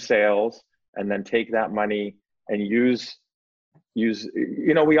sales, and then take that money and use.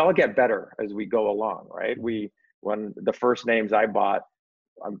 We all get better as we go along, right? When the first names I bought,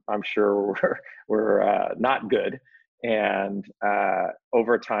 I'm sure were not good. And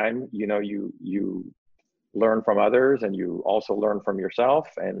over time, you learn from others, and you also learn from yourself,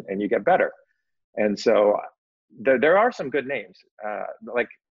 and you get better. And so there are some good names,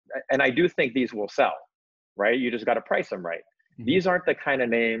 and I do think these will sell, right? You just got to price them right. Mm-hmm. These aren't the kind of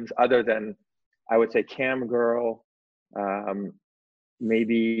names, other than I would say Camgirl,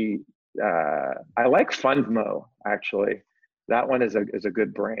 maybe I like Fundmo, actually. That one is a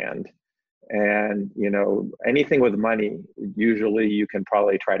good brand. And anything with money, usually you can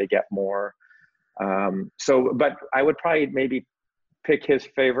probably try to get more. But I would probably maybe pick his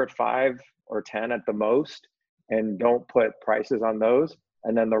favorite 5 or 10 at the most, and don't put prices on those.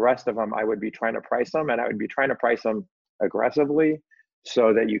 And then the rest of them, I would be trying to price them, and I would be trying to price them aggressively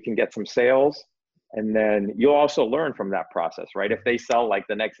so that you can get some sales. And then you'll also learn from that process, right? If they sell like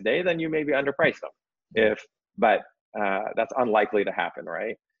the next day, then you maybe underprice them. But that's unlikely to happen,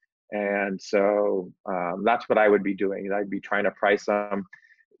 right? And so that's what I would be doing. I'd be trying to price them.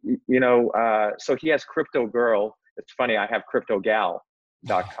 So he has Crypto Girl. It's funny, I have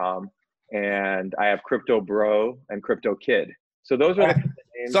CryptoGal.com, and I have Crypto Bro and Crypto Kid. So those are the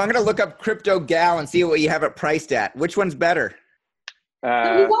names. So I'm going to look up Crypto Gal and see what you have it priced at. Which one's better? So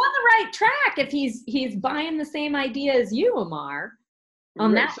he's on the right track if he's buying the same idea as you, Amar,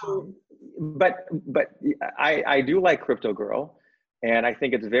 on that. But I do like Crypto Girl, and I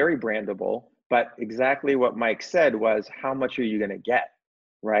think it's very brandable. But exactly what Mike said was, how much are you going to get,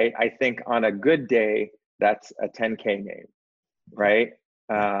 right? I think on a good day, that's a 10K name, right?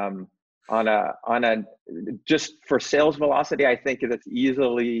 On a just for sales velocity, I think that's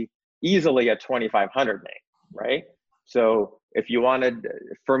easily a 2,500 name, right? So if you wanted,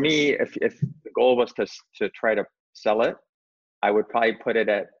 for me, if the goal was to try to sell it, I would probably put it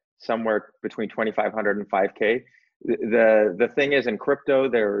at somewhere between 2,500 and 5K. The thing is, in crypto,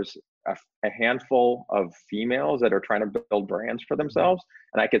 there's a handful of females that are trying to build brands for themselves,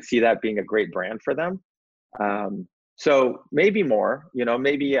 and I could see that being a great brand for them. So maybe more,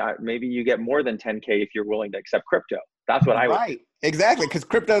 maybe you get more than 10K if you're willing to accept crypto. That's what I would. Right, exactly, because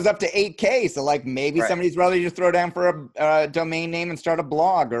crypto's up to 8K. So like maybe somebody's rather just throw down for a domain name and start a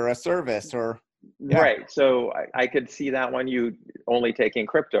blog or a service or. Yeah. Right. So I could see that one, you only taking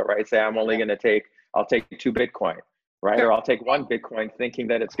crypto, right? Say I'm only I'll take 2 Bitcoin, right? Sure. Or I'll take 1 Bitcoin thinking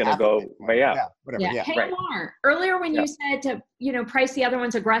that it's going to go way up. Yeah, whatever. Yeah. Hey, right. Omar, earlier when you said to, price the other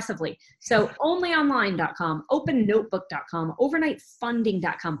ones aggressively. So onlyonline.com, opennotebook.com,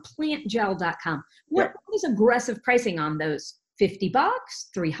 overnightfunding.com, plantgel.com. What is aggressive pricing on those? $50,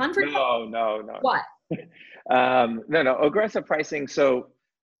 $300? No. What? No. Aggressive pricing. So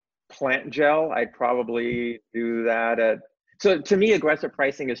Plant Gel, I'd probably do that at, so to me, aggressive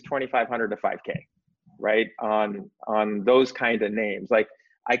pricing is 2,500 to 5K, right? On those kind of names. Like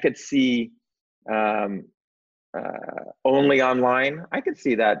I could see only online, I could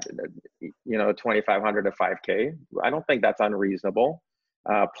see that, 2,500 to 5K. I don't think that's unreasonable.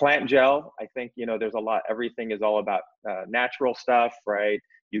 Plant Gel, I think, there's everything is all about natural stuff, right?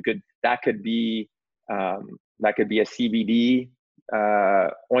 That could be a CBD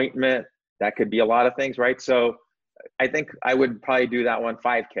ointment, that could be a lot of things, right? So I think I would probably do that one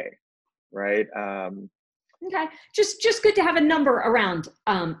 5K, right? Okay, just good to have a number around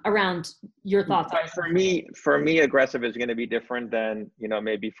your thoughts. But for me, aggressive is going to be different than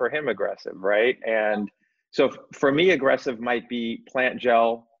maybe for him aggressive, right? And so for me, aggressive might be Plant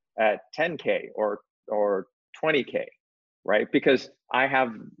Gel at 10K or 20K, right? Because I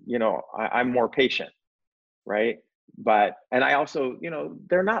have I'm more patient, right? And I also,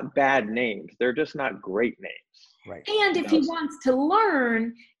 they're not bad names. They're just not great names. Right. And if he wants to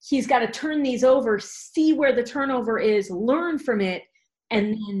learn, he's got to turn these over, see where the turnover is, learn from it,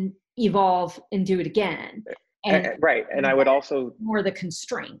 and then evolve and do it again. Right. And I would also more the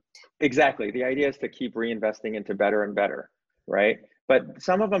constraint. Exactly. The idea is to keep reinvesting into better and better. Right. But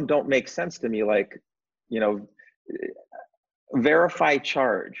some of them don't make sense to me. Like, verify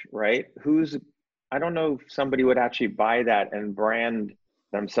charge, right? I don't know if somebody would actually buy that and brand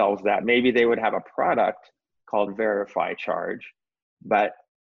themselves that. Maybe they would have a product called Verify Charge, but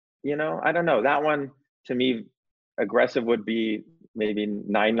I don't know. That one, to me, aggressive would be maybe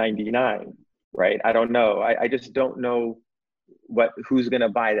 $9.99, right? I don't know. I just don't know who's going to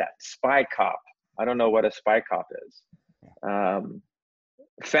buy that. Spy Cop. I don't know what a Spy Cop is.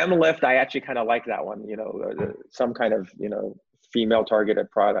 FemLift, I actually kind of like that one. Some kind of female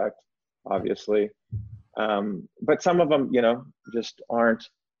targeted product, obviously. But some of them, just aren't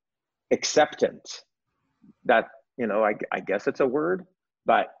acceptance. That, I guess it's a word,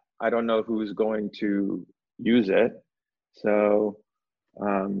 but I don't know who's going to use it. So,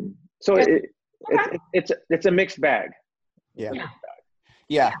 it's a mixed bag. Yeah.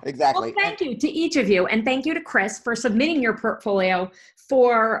 Yeah, exactly. Well, thank you to each of you. And thank you to Chris for submitting your portfolio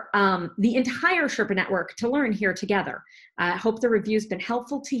for the entire Sherpa Network to learn here together. I hope the review's been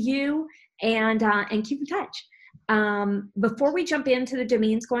helpful to you, and keep in touch. Before we jump into the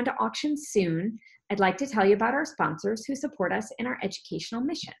domains going to auction soon, I'd like to tell you about our sponsors who support us in our educational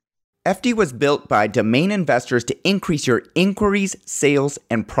mission. FD was built by domain investors to increase your inquiries, sales,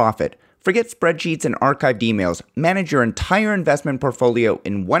 and profit. Forget spreadsheets and archived emails. Manage your entire investment portfolio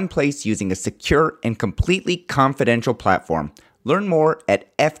in one place using a secure and completely confidential platform. Learn more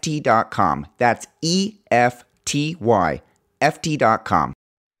at FT.com. That's EFTY. ft.com.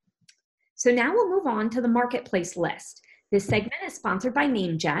 So now we'll move on to the marketplace list. This segment is sponsored by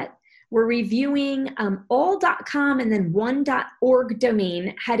NameJet. We're reviewing all.com and then one.org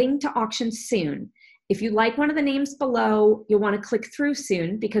domain heading to auction soon. If you like one of the names below, you'll want to click through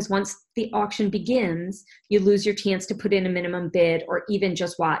soon, because once the auction begins, you lose your chance to put in a minimum bid or even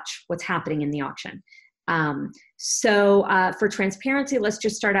just watch what's happening in the auction. So for transparency, let's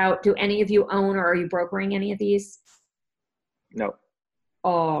just start out. Do any of you own or are you brokering any of these? No.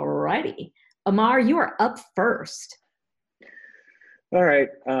 All righty. Amar, you are up first. All right.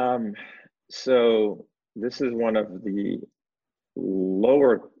 So this is one of the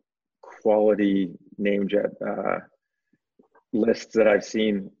lower quality NameJet lists that I've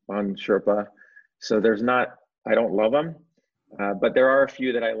seen on Sherpa. So I don't love them, but there are a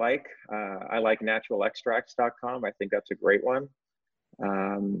few that I like. I like naturalextracts.com. I think that's a great one.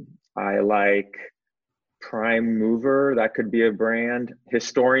 I like Prime Mover. That could be a brand.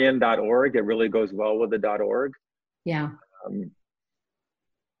 Historian.org. It really goes well with the .org. Yeah.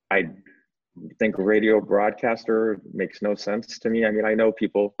 I think radio broadcaster makes no sense to me. I mean, I know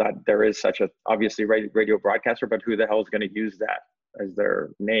people that there is such a obviously radio broadcaster, but who the hell is going to use that as their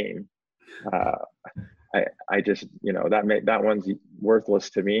name? I just, that one's worthless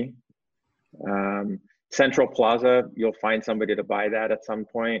to me. Central Plaza, you'll find somebody to buy that at some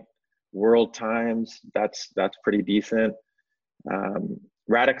point. World Times, that's pretty decent.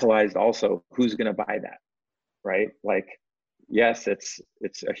 Radicalized also, who's going to buy that, right? Like, yes, it's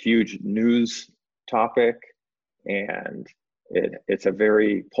a huge news topic, and it's a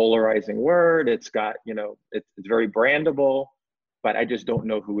very polarizing word. It's got, it's very brandable, but I just don't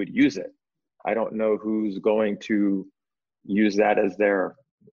know who would use it. I don't know who's going to use that as their,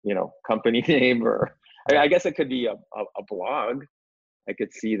 company name, or I guess it could be a blog. I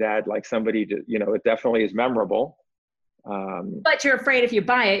could see that, like somebody, it definitely is memorable. But you're afraid if you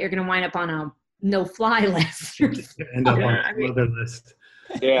buy it, you're going to wind up on a no-fly list. End up on another list.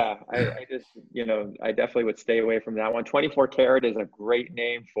 Yeah, I just, I definitely would stay away from that one. 24 Karat is a great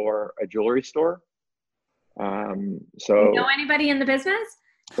name for a jewelry store. So you know anybody in the business?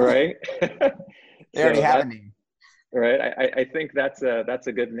 Right. They already have a name. Right. I think that's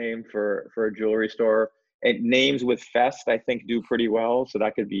a good name for a jewelry store. And names with Fest, I think, do pretty well. So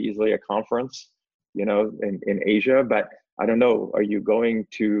that could be easily a conference, in Asia. But I don't know. Are you going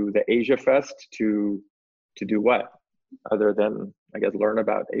to the Asia Fest to do what, other than, I guess, learn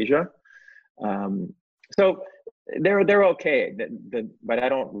about Asia? So they're okay, but I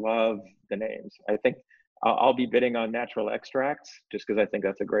don't love the names. I think I'll be bidding on Natural Extracts just because I think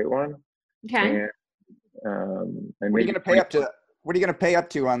that's a great one. Okay. And what are you going to pay up to? What are you going to pay up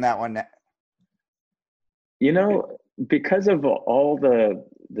to on that one? Because of all the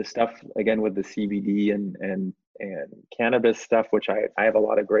stuff, again, with the CBD and cannabis stuff, which I have a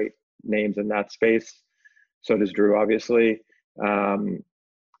lot of great names in that space. So does Drew, obviously. I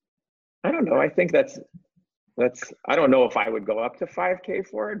don't know. I think that's, I don't know if I would go up to 5K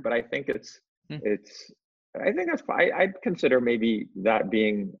for it, but I think I think that's fine. I'd consider maybe that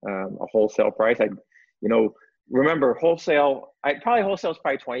being a wholesale price. Remember wholesale, wholesale is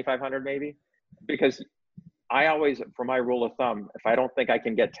probably 2,500 maybe, because I always, for my rule of thumb, if I don't think I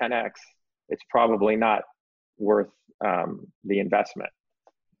can get 10X, it's probably not worth the investment,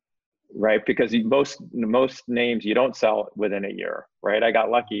 right? Because most names you don't sell within a year, right? I got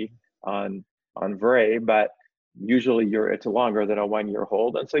lucky on Vray, but usually it's longer than a 1-year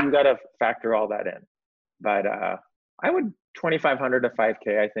hold, and so you got to factor all that in. But I would 2,500 to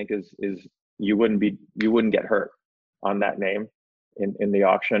 5K. I think is you wouldn't get hurt on that name in the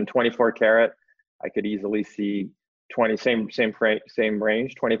auction. 24 Karat, I could easily see same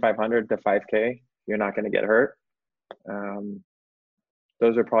range, 2,500 to 5K. You're not going to get hurt.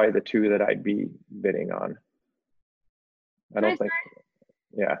 Those are probably the two that I'd be bidding on. I don't think.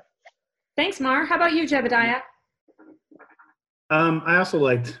 Yeah. Thanks, Mar. How about you, Jebediah? I also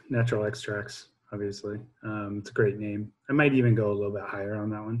liked Natural Extracts. Obviously, it's a great name. I might even go a little bit higher on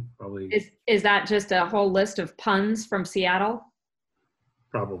that one. Probably. Is that just a whole list of puns from Seattle?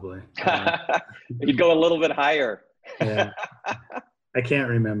 Probably. You'd go a little bit higher. Yeah, I can't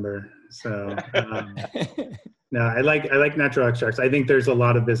remember. So no, I like Natural Extracts. I think there's a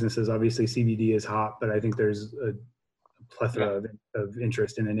lot of businesses. Obviously, CBD is hot, but I think there's a plethora of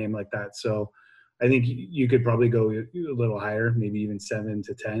interest in a name like that. So I think you could probably go a little higher, maybe even 7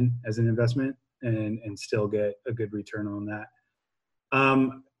 to 10 as an investment, and still get a good return on that.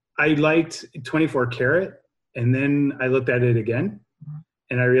 I liked 24 Karat, and then I looked at it again,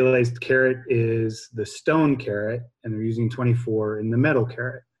 and I realized Karat is the stone carat, and they're using 24 in the metal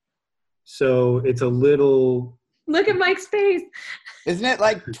carat. So it's a little Look at Mike's face. Isn't it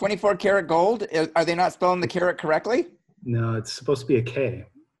like 24 karat gold? Are they not spelling the carat correctly? No, it's supposed to be a K.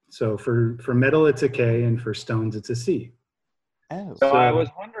 So for metal, it's a K, and for stones, it's a C. Oh. So I was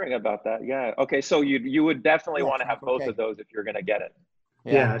wondering about that. Yeah. Okay. So you would definitely want to have both of those if you're going to get it.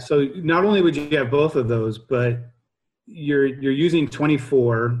 Yeah. So not only would you have both of those, but you're using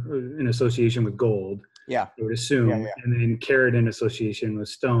 24 in association with gold. Yeah. I would assume, Yeah. and then carat in association with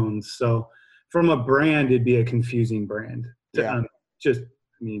stones. So from a brand, it'd be a confusing brand. Yeah.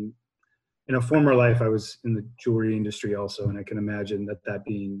 In a former life, I was in the jewelry industry also, and I can imagine that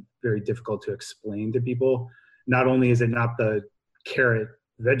being very difficult to explain to people. Not only is it not the carat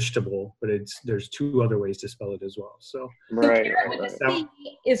vegetable, but there's two other ways to spell it as well. So Carat with a C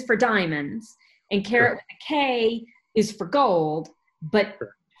is for diamonds, and carat with a K is for gold, but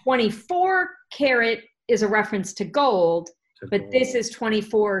 24 karat is a reference to gold, but this is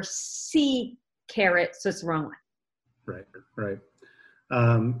 24 C carat, so it's the wrong one. Right.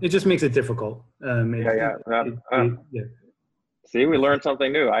 It just makes it difficult. See, we learned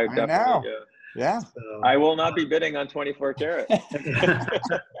something new. I definitely. Yeah. So, I will not be bidding on 24 karat.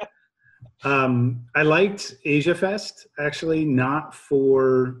 I liked Asia Fest, actually, not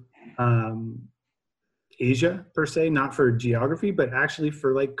for Asia per se, not for geography, but actually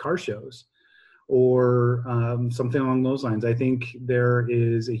for like car shows or something along those lines. I think there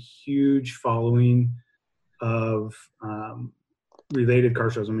is a huge following of related car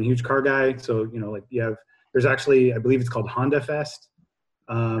shows. I'm a huge car guy, so there's actually, I believe it's called Honda Fest.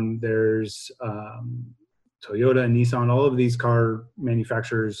 There's Toyota and Nissan. All of these car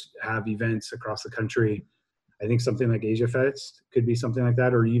manufacturers have events across the country. I think something like Asia Fest could be something like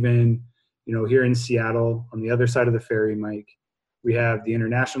that, or even here in Seattle on the other side of the ferry, Mike, we have the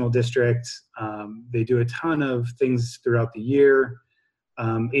International District. They do a ton of things throughout the year.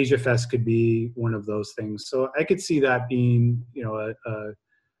 Asia Fest could be one of those things. So I could see that being, a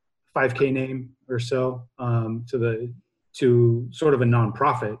 5K name or so, to sort of a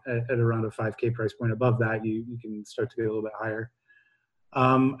nonprofit at around a 5K price point. Above that, you can start to get a little bit higher.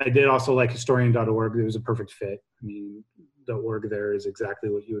 I did also like historian.org. It was a perfect fit. I mean, the org there is exactly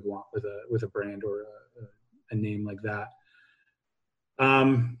what you would want with a brand or a name like that.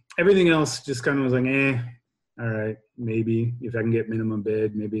 Everything else just kind of was like, all right, maybe if I can get minimum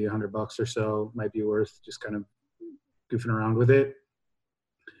bid, maybe $100 or so might be worth just kind of goofing around with it.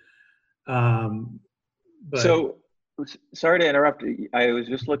 So sorry to interrupt. I was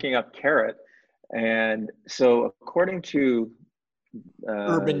just looking up carat, and so according to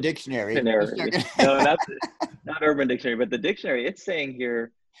Urban Dictionary. No, that's not Urban Dictionary, but the dictionary. It's saying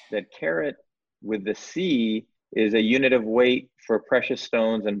here that carat with the C is a unit of weight for precious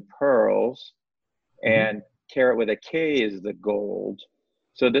stones and pearls, and carat with a K is the gold.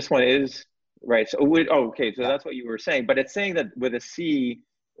 So this one is right. So okay, so that's what you were saying, but it's saying that with a C,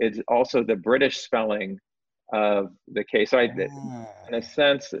 it's also the British spelling of the K. So in a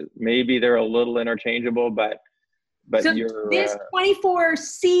sense, maybe they're a little interchangeable, but so you're this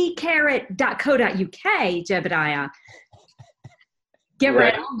 24ccarat.co.uk, Jebediah. Get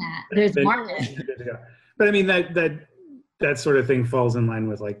right on that. There's market. But I mean that sort of thing falls in line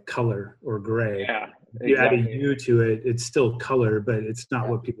with like color or gray. Yeah, you add a U to it, it's still color, but it's not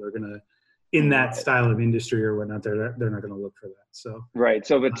what people are gonna, in that style of industry or whatnot, they're not gonna look for that. So right.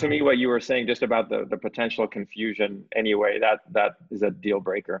 So but to me, what you were saying just about the potential confusion anyway, that is a deal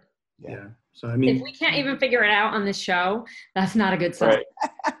breaker. Yeah. So I mean, if we can't even figure it out on this show, that's not a good sign.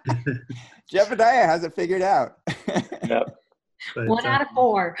 Right. Jebediah has it figured out. Yep. But, 1 out of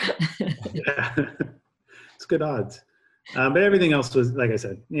 4. Yeah. It's good odds. But everything else was, like I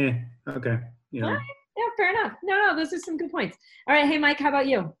said, okay. Yeah, fair enough. No, those are some good points. All right. Hey, Mike, how about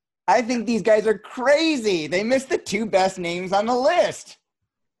you? I think these guys are crazy. They missed the 2 best names on the list.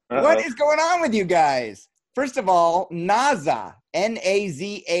 Uh-oh. What is going on with you guys? First of all, Naza,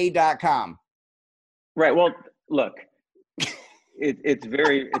 NAZA.com. Right. Well, look, it is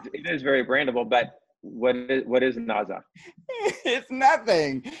very brandable, but what is Naza? It's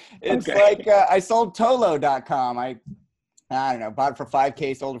nothing. It's Okay. like I sold Tolo.com. I don't know, bought it for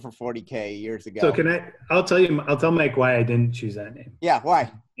 $5K, sold it for $40K years ago. So I'll tell Mike why I didn't choose that name. Yeah, why?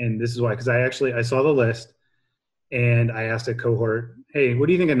 And this is why, because I saw the list and I asked a cohort, hey, what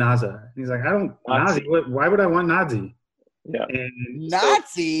do you think of Naza? And he's like, I don't, Nazi. Why would I want Nazi? Yeah. And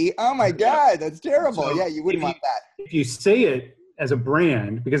Nazi? Oh my God, that's terrible. So yeah, you wouldn't want that. if you say it as a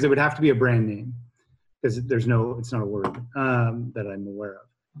brand, because it would have to be a brand name, because it's not a word that I'm aware of.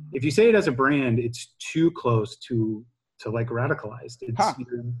 If you say it as a brand, it's too close to like radicalized. It's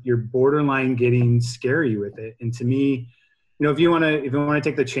you're borderline getting scary with it. And to me, if you want to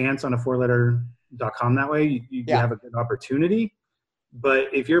take the chance on a 4letter.com that way, you have a good opportunity. But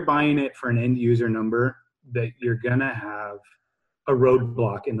if you're buying it for an end user number, that you're gonna have a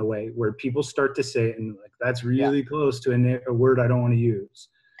roadblock in the way where people start to say it and like, that's really close to a word I don't want to use.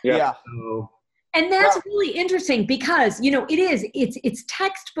 Yeah. So, and that's really interesting because, it's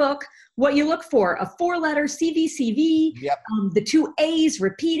textbook what you look for, a 4-letter CVCV, the 2 A's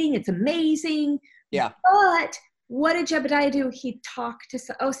repeating. It's amazing. Yeah. But what did Jebediah do? He talked to,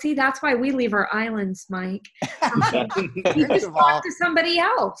 see, that's why we leave our islands, Mike. He just talked to somebody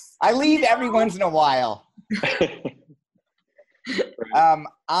else. I leave every once in a while.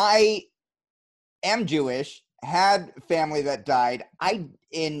 I am Jewish, had family that died.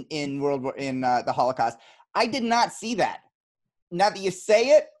 In the Holocaust. I did not see that. Now that you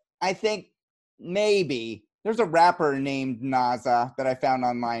say it, I think maybe there's a rapper named Naza that I found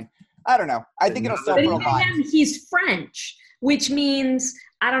online. I don't know. I think it'll sell for a lot. He's French, which means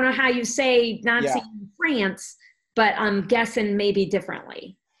I don't know how you say Nazi in France, but I'm guessing maybe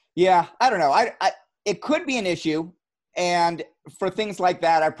differently. Yeah, I don't know. It could be an issue, and for things like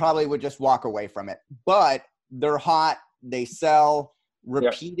that, I probably would just walk away from it. But they're hot. They sell.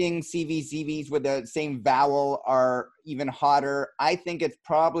 Repeating CVCVs with the same vowel are even hotter. I think it's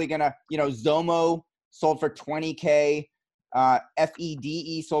probably gonna, Zomo sold for $20K,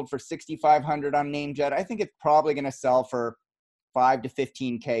 FEDE sold for $6,500 on NameJet. I think it's probably gonna sell for $5 to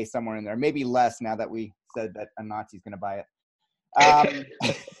 $15K, somewhere in there, maybe less now that we said that a Nazi's gonna buy it.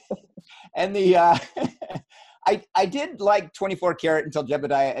 And I did like 24 Karat until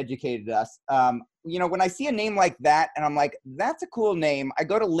Jebediah educated us. When I see a name like that and I'm like, that's a cool name, I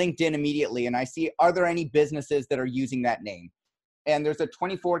go to LinkedIn immediately and I see, are there any businesses that are using that name? And there's a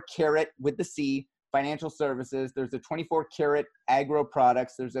 24 Karat with the C, financial services. There's a 24 Karat agro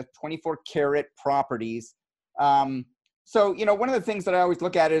products. There's a 24 Karat properties. So, one of the things that I always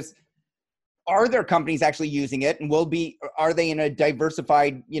look at is, are there companies actually using it, and are they in a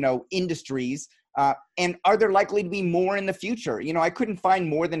diversified, industries? And are there likely to be more in the future? I couldn't find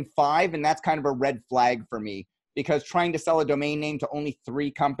more than 5, and that's kind of a red flag for me, because trying to sell a domain name to only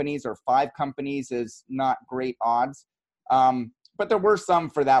 3 companies or 5 companies is not great odds. But there were some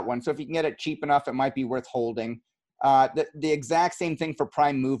for that one. So if you can get it cheap enough, it might be worth holding. The exact same thing for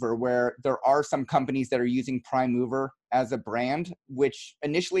Prime Mover, where there are some companies that are using Prime Mover as a brand, which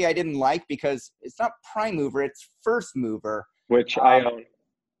initially I didn't like because it's not Prime Mover, it's First Mover. Which I own.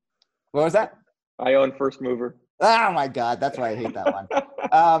 What was that? I own First Mover. Oh my God, that's why I hate that one.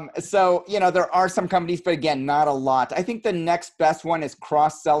 So, there are some companies, but again, not a lot. I think the next best one is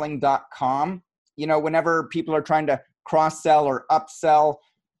crossselling.com. Whenever people are trying to cross-sell or upsell,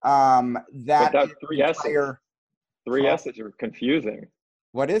 But that 3 S's. 3 S's are confusing.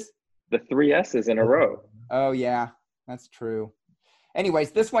 What is? The 3 S's in a row. Oh yeah, that's true.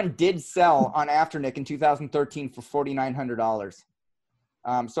 Anyways, this one did sell on Afternic in 2013 for $4,900.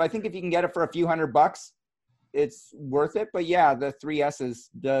 So I think if you can get it for a few $100, it's worth it. But yeah, the 3 S's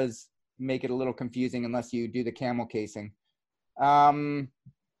does make it a little confusing unless you do the camel casing.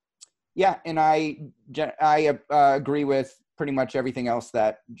 Yeah, and I agree with pretty much everything else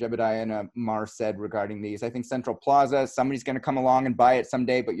that Jebediah and Mar said regarding these. I think Central Plaza, somebody's going to come along and buy it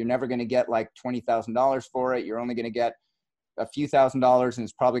someday, but you're never going to get like $20,000 for it. You're only going to get a few $1,000s, and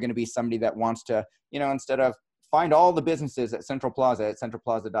it's probably going to be somebody that wants to, instead of find all the businesses at Central Plaza at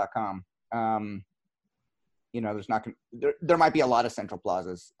centralplaza.com. There's not going there might be a lot of Central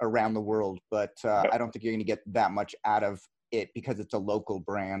Plazas around the world, but I don't think you're going to get that much out of it because it's a local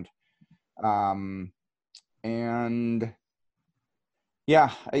brand. And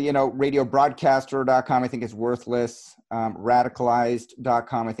yeah, radiobroadcaster.com I think is worthless.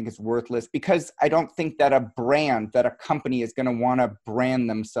 Radicalized.com I think is worthless, because I don't think that a company is going to want to brand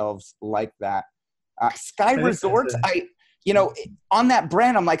themselves like that. Sky Resort, on that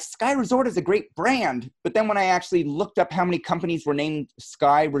brand, I'm like, Sky Resort is a great brand. But then when I actually looked up how many companies were named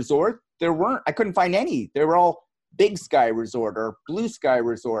Sky Resort, I couldn't find any. They were all Big Sky Resort or Blue Sky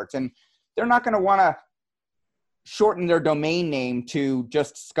Resort. And they're not going to want to shorten their domain name to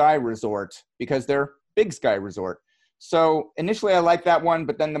just Sky Resort because they're Big Sky Resort. So initially I liked that one,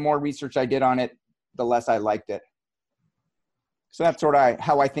 but then the more research I did on it, the less I liked it. So that's sort of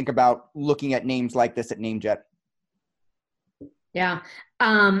how I think about looking at names like this at NameJet. Yeah.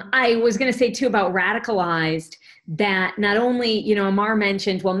 I was going to say too about Radicalized, that not only, Amar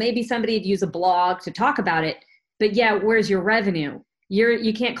mentioned, well, maybe somebody would use a blog to talk about it, but yeah, where's your revenue?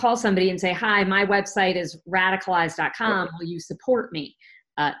 You can't call somebody and say, hi, my website is radicalized.com. Will you support me?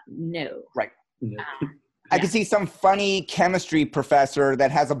 No. Right. I can see some funny chemistry professor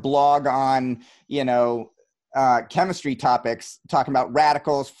that has a blog on, chemistry topics, talking about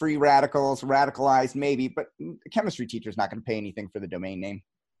radicals, free radicals, radicalized maybe, but the chemistry teacher's not going to pay anything for the domain name.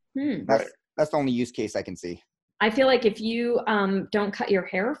 That's the only use case I can see. I feel like if you don't cut your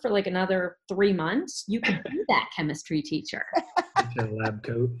hair for like another 3 months, you could be that chemistry teacher. Get your lab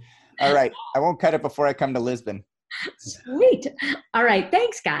coat. All right. I won't cut it before I come to Lisbon. Sweet. All right.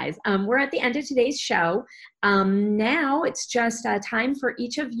 Thanks, guys. We're at the end of today's show. Now it's just time for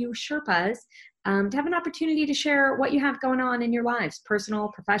each of you Sherpas to have an opportunity to share what you have going on in your lives, personal,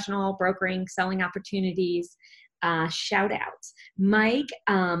 professional, brokering, selling opportunities, shout outs. Mike,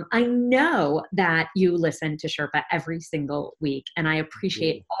 I know that you listen to Sherpa every single week, and I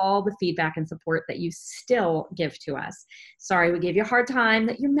appreciate all the feedback and support that you still give to us. Sorry we gave you a hard time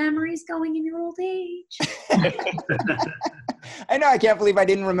that your memory's going in your old age. I know, I can't believe I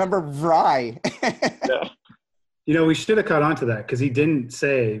didn't remember VRI. You know, we should have caught on to that because he didn't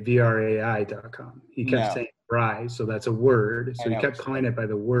say VRAI.com. He kept saying VRI, so that's a word. So he kept calling it by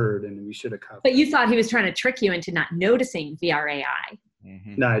the word, and we should have caught But you thought he was trying to trick you into not noticing VRAI.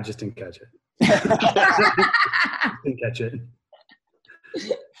 Mm-hmm. No, I just didn't catch it. Didn't catch it.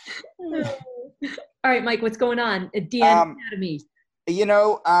 All right, Mike, what's going on at DN Academy? You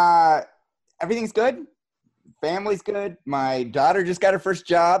know, everything's good. Family's good. My daughter just got her first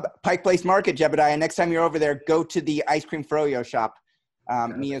job. Pike Place Market, Jebediah. Next time you're over there, go to the Ice Cream Froyo shop.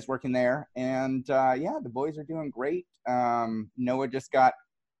 Mia's working there. And yeah, the boys are doing great. Noah just got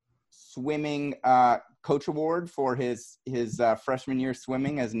swimming coach award for his freshman year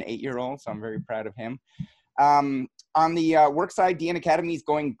swimming as an 8-year-old. So I'm very proud of him. On the work side, DN Academy is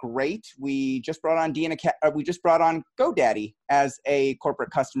going great. We just brought on GoDaddy as a corporate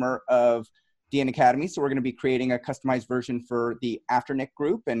customer of DN Academy. So we're going to be creating a customized version for the Afternic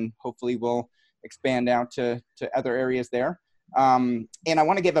group, and hopefully we'll expand out to other areas there. And I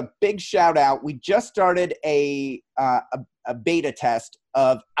want to give a big shout out. We just started a beta test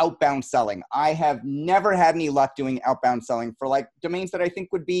of outbound selling. I have never had any luck doing outbound selling for like domains that I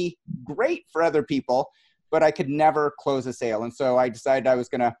think would be great for other people, but I could never close a sale. And so I decided I was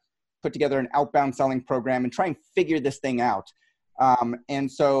going to put together an outbound selling program and try and figure this thing out.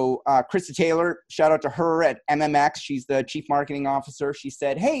 And so Krista Taylor, shout out to her at MMX. She's the chief marketing officer. She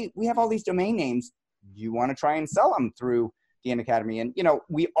said, hey, we have all these domain names. You want to try and sell them through DN Academy? And, you know,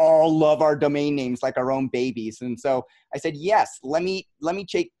 we all love our domain names like our own babies. And so I said, yes, let me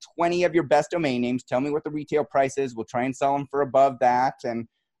take 20 of your best domain names. Tell me what the retail price is. We'll try and sell them for above that. And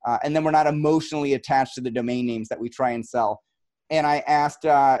then we're not emotionally attached to the domain names that we try and sell. And I asked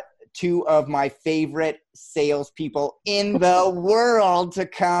two of my favorite salespeople in the world to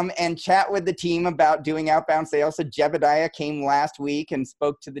come and chat with the team about doing outbound sales. So Jebediah came last week and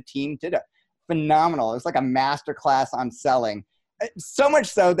spoke to the team, did a phenomenal. It was like a master class on selling. So much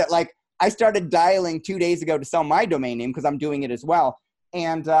so that like I started dialing 2 days ago to sell my domain name because I'm doing it as well.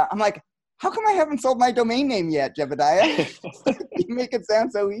 And I'm like, how come I haven't sold my domain name yet, Jebediah? You make it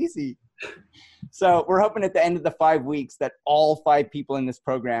sound so easy. So we're hoping at the end of the 5 weeks that all 5 people in this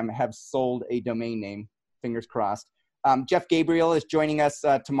program have sold a domain name. Fingers crossed. Jeff Gabriel is joining us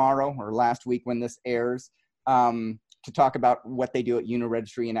tomorrow or last week when this airs to talk about what they do at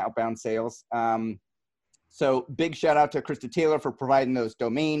Uniregistry and outbound sales. So big shout out to Krista Taylor for providing those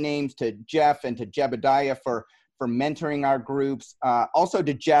domain names, to Jeff and to Jebediah for mentoring our groups. Also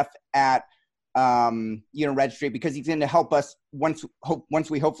to Jeff at Uniregistry, because he's going to help us once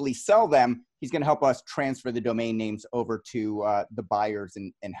we hopefully sell them. He's going to help us transfer the domain names over to the buyers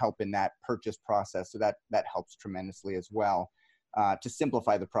and help in that purchase process. So that helps tremendously as well to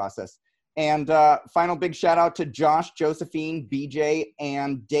simplify the process. And final big shout out to Josh, Josephine, BJ,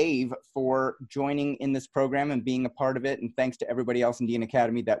 and Dave for joining in this program and being a part of it. And thanks to everybody else in DN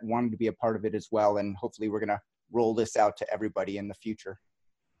Academy that wanted to be a part of it as well. And hopefully we're going to roll this out to everybody in the future.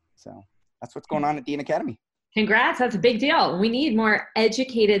 So that's what's going on at DN Academy. Congrats. That's a big deal. We need more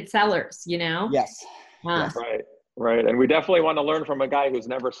educated sellers, you know? Yes. Yes. Right. And we definitely want to learn from a guy who's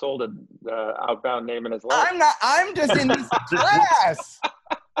never sold an outbound name in his life. I'm just in this class.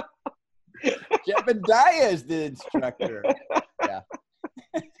 Jebediah is the instructor. Yeah.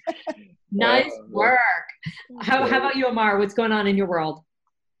 Nice work. How about you, Amar? What's going on in your world?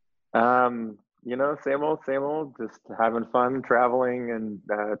 You know, same old, just having fun, traveling and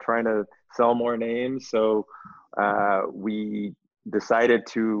trying to sell more names. So we decided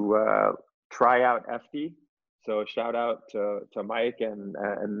to try out FD. So shout out to Mike and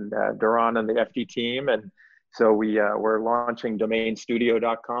Duran and the FD team. And so we're launching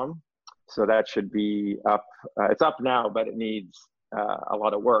domainstudio.com. So that should be up. It's up now, but it needs a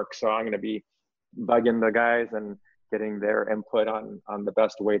lot of work. So I'm going to be bugging the guys and getting their input on the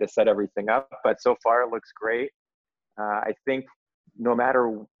best way to set everything up. But so far, it looks great. I think no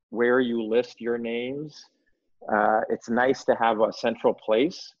matter where you list your names, it's nice to have a central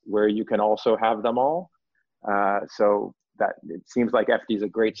place where you can also have them all. So that it seems like FD is a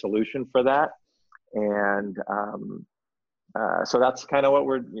great solution for that. And so that's kind of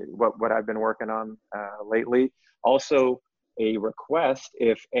what I've been working on lately. Also, a request,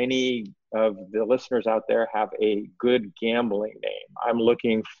 if any of the listeners out there have a good gambling name. I'm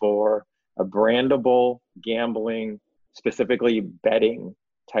looking for a brandable gambling, specifically betting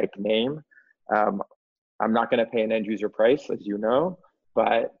type name. I'm not going to pay an end user price, as you know,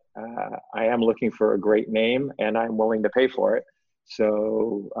 but I am looking for a great name and I'm willing to pay for it.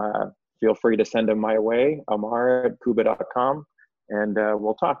 So feel free to send them my way, amar@kuba.com, and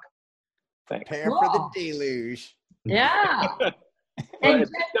we'll talk. Thanks. Prepare for the deluge. Yeah. Well,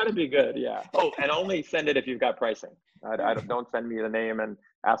 it's got to be good, yeah. Oh, and only send it if you've got pricing. Don't send me the name and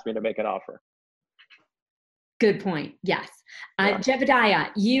ask me to make an offer. Good point. Yes. Yeah.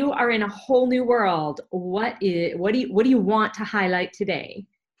 Jebediah, you are in a whole new world. What do you want to highlight today?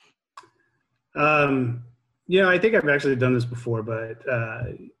 Yeah, I think I've actually done this before, but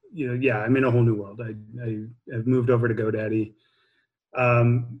I'm in a whole new world. I've moved over to GoDaddy.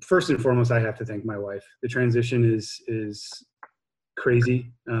 First and foremost, I have to thank my wife. The transition is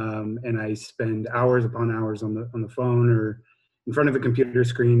crazy, and I spend hours upon hours on the phone or in front of a computer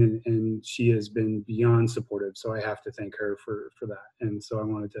screen, and she has been beyond supportive. So I have to thank her for that. And so I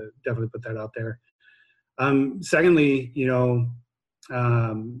wanted to definitely put that out there. Secondly,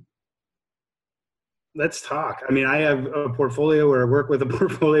 let's talk. I mean, I have a portfolio, or I work with a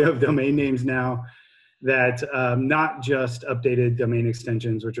portfolio of domain names now that not just updated domain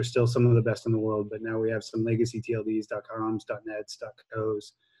extensions, which are still some of the best in the world, but now we have some legacy TLDs, .coms, .nets,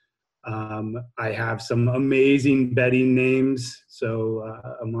 .cos. I have some amazing betting names. So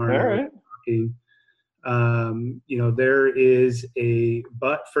Amar, all right. There is a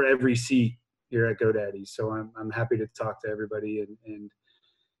butt for every seat here at GoDaddy. So I'm happy to talk to everybody and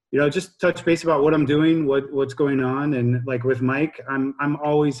just touch base about what I'm doing, what's going on. And like with Mike, I'm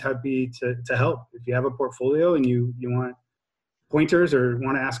always happy to help. If you have a portfolio and you want pointers or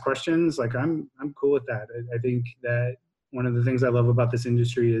want to ask questions, like I'm cool with that. I think that one of the things I love about this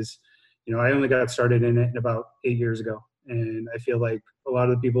industry is, I only got started in it about 8 years ago. And I feel like a lot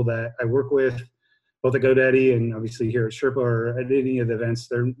of the people that I work with, both at GoDaddy and obviously here at Sherpa or at any of the events,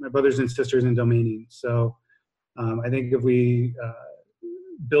 they're my brothers and sisters in domaining. So I think if we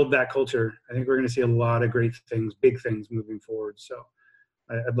build that culture, I think we're going to see a lot of great things, big things moving forward. So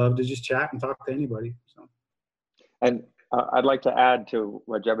I'd love to just chat and talk to anybody. So, and I'd like to add to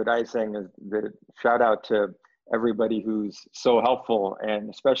what Jebediah is saying, is the shout out to everybody who's so helpful, and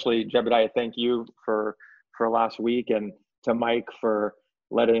especially Jebediah, thank you for last week, and to Mike for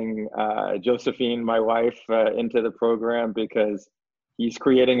letting Josephine, my wife, into the program, because he's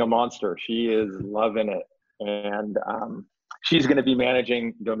creating a monster. She is loving it. And she's going to be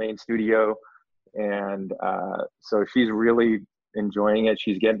managing Domain Studio. And so she's really enjoying it.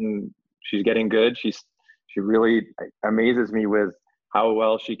 She's getting good. She really amazes me with how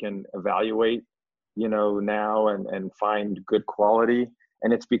well she can evaluate, now and find good quality.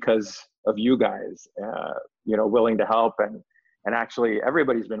 And it's because of you guys, willing to help. And actually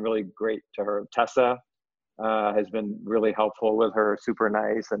everybody's been really great to her. Tessa has been really helpful with her, super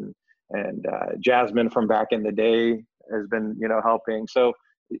nice. And Jasmine from back in the day has been, helping. So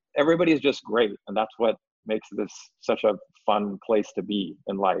everybody is just great. And that's what makes this such a fun place to be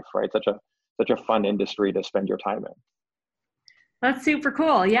in life, right? Such a fun industry to spend your time in. That's super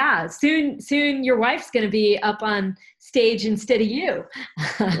cool. Yeah. Soon your wife's going to be up on stage instead of you.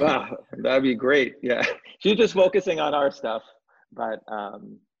 Wow, that'd be great. Yeah. She's just focusing on our stuff, but, but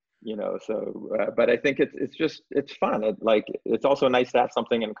I think it's fun. It's also nice to have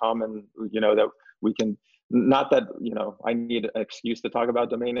something in common, that we can, not that, I need an excuse to talk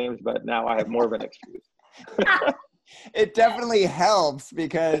about domain names, but now I have more of an excuse. It definitely helps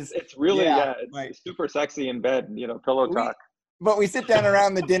because it's really, it's super sexy in bed, pillow talk. But we sit down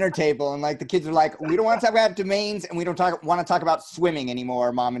around the dinner table and the kids are like, we don't want to talk about domains and we don't want to talk about swimming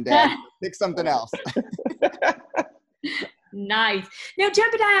anymore, Mom and Dad. Pick something else. Nice. Now,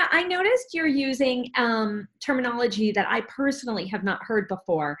 Jebediah, I noticed you're using terminology that I personally have not heard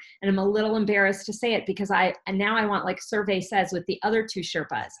before, and I'm a little embarrassed to say it because I want, like Survey says with the other two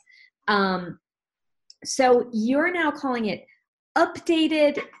Sherpas. So you're now calling it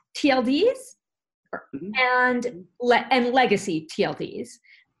updated TLDs and legacy TLDs.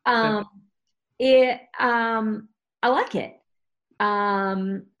 I like it.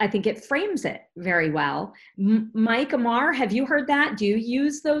 I think it frames it very well. Mike Amar, have you heard that? Do you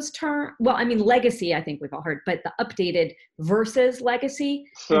use those terms? Well, I mean, legacy, I think we've all heard, but the updated versus legacy.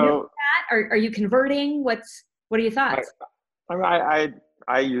 Have you heard So that? Are you converting? What are your I, thoughts?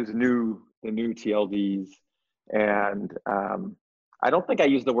 I use the new TLDs, and I don't think I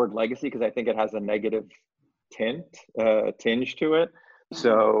use the word legacy because I think it has a negative tinge to it.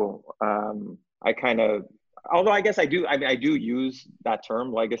 So I kind of, although I guess I do, I mean, I do use that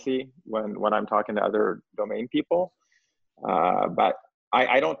term legacy when I'm talking to other domain people, but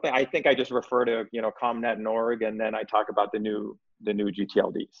I don't think, I think I just refer to, ComNet and org, and then I talk about the new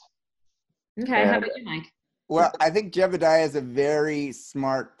GTLDs. Okay, how about you, Mike? Well, I think Jebediah is a very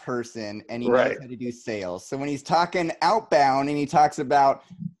smart person, and he knows how to do sales. So when he's talking outbound and he talks about,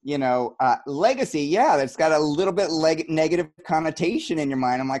 legacy, yeah, that's got a little bit negative connotation in your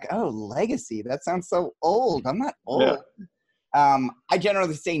mind. I'm like, oh, legacy, that sounds so old. I'm not old. Yeah. I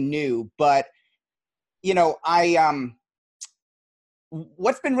generally say new, but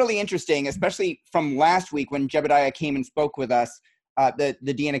what's been really interesting, especially from last week when Jebediah came and spoke with us, the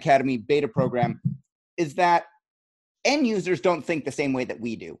DN Academy beta program, is that end users don't think the same way that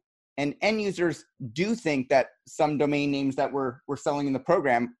we do. And end users do think that some domain names that we're selling in the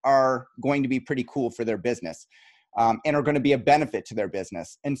program are going to be pretty cool for their business, and are going to be a benefit to their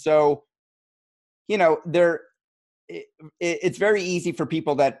business. And so, it's very easy for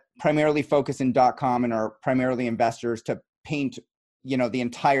people that primarily focus in .com and are primarily investors to paint, the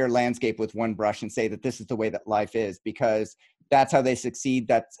entire landscape with one brush and say that this is the way that life is, because that's how they succeed.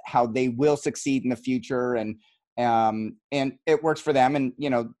 That's how they will succeed in the future. And it works for them. And,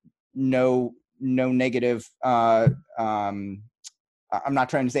 no negative, I'm not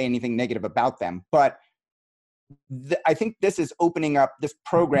trying to say anything negative about them, but I think this is opening up this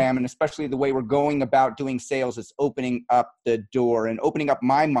program, and especially the way we're going about doing sales is opening up the door and opening up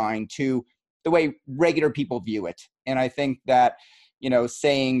my mind to the way regular people view it. And I think that,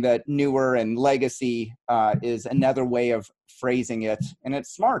 saying that newer and legacy is another way of phrasing it, and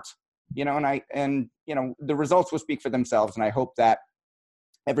it's smart, and the results will speak for themselves. And I hope that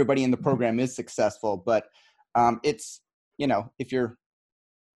everybody in the program is successful, but it's, if you're,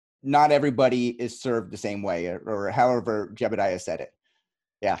 not everybody is served the same way, or however Jebediah said it.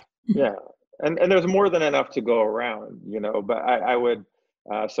 Yeah. Yeah. And there's more than enough to go around, but I would,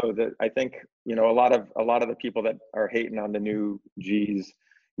 so that I think, a lot of the people that are hating on the new G's,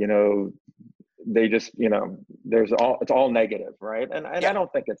 they just, it's all negative, right? And I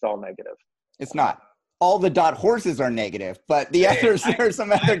don't think it's all negative. It's not. All the .horses are negative, but the others, there's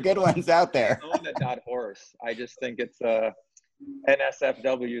some other good ones out there. I own a .horse. I just think it's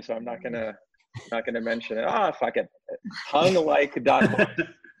NSFW, so I'm not gonna mention it. Fuck it. Hung like .horse.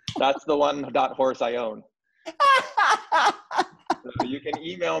 That's the one .horse I own. So you can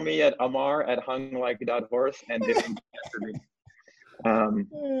email me at amar@hunglike.horse and it can answer me.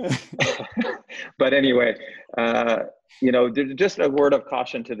 But anyway, just a word of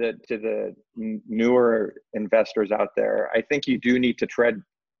caution to the newer investors out there. I think you do need to tread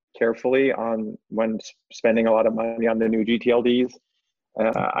carefully on when spending a lot of money on the new GTLDs.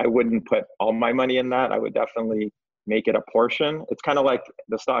 I wouldn't put all my money in that. I would definitely make it a portion. It's kind of like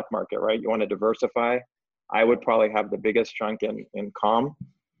the stock market, right? You want to diversify. I would probably have the biggest chunk in com,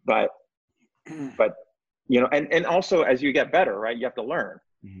 but and also as you get better, right, you have to learn.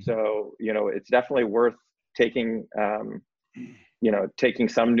 Mm-hmm. So it's definitely worth taking taking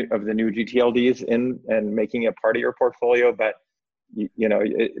some of the new GTLDs in and making it part of your portfolio, but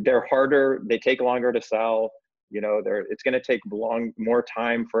they're harder, they take longer to sell, it's going to take more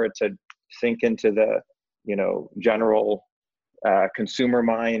time for it to sink into the general consumer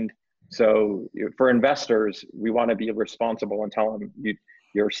mind. So for investors, we want to be responsible and tell them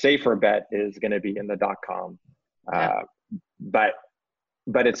your safer bet is going to be in the .com. But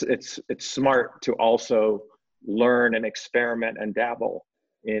it's smart to also learn and experiment and dabble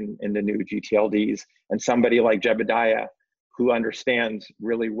in the new GTLDs. And somebody like Jebediah, who understands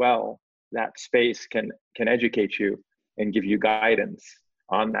really well that space, can educate you and give you guidance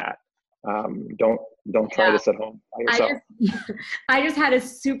on that. Don't try this at home by yourself. I just had a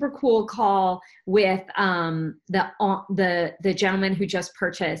super cool call with the gentleman who just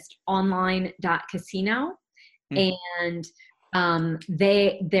purchased online.casino, and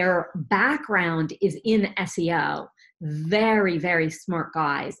their background is in SEO. Very, very smart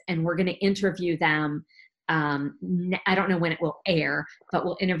guys, and we're going to interview them. I don't know when it will air, but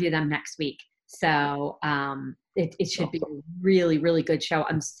we'll interview them next week. So it should be a really, really good show.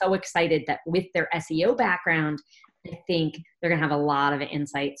 I'm so excited that with their SEO background, I think they're going to have a lot of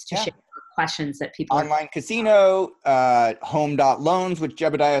insights to share questions that people Online casino, home.loans, which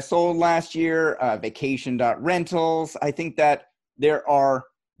Jebediah sold last year, vacation.rentals. I think that there are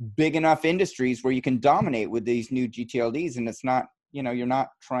big enough industries where you can dominate with these new GTLDs, and it's not, you know, you're not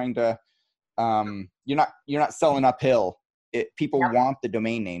trying to, you're not selling uphill. People want the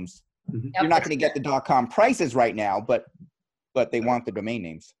domain names. You're not going to get the .com prices right now, but they want the domain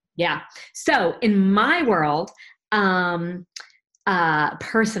names. Yeah. So in my world,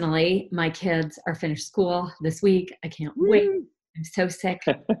 personally, my kids are finished school this week. I can't wait. I'm so sick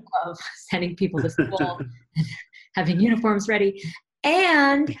of sending people to school and having uniforms ready.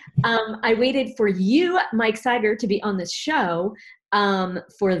 And I waited for you, Mike Seiger, to be on this show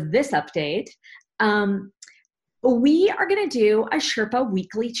for this update. We are going to do a Sherpa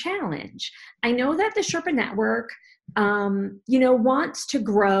weekly challenge. I know that the Sherpa Network, wants to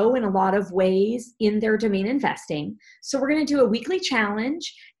grow in a lot of ways in their domain investing. So we're going to do a weekly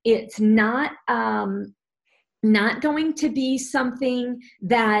challenge. It's not going to be something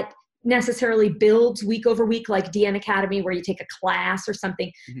that necessarily builds week over week like DN Academy where you take a class or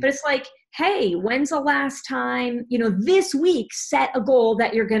something, but it's like, hey, when's the last time, this week set a goal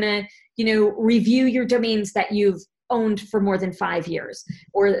that you're going to, review your domains that you've owned for more than 5 years,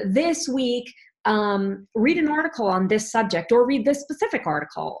 or this week, read an article on this subject, or read this specific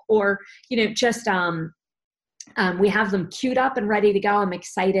article, or, we have them queued up and ready to go. I'm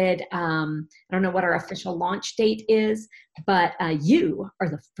excited. I don't know what our official launch date is, but you are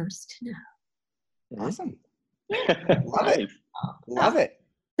the first to know. Awesome. Love it. Love it.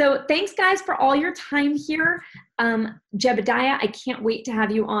 So thanks, guys, for all your time here. Jebediah, I can't wait to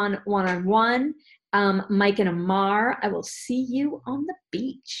have you on one-on-one. Mike and Amar, I will see you on the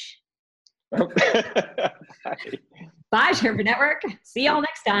beach. Bye, Sherpa Network. See y'all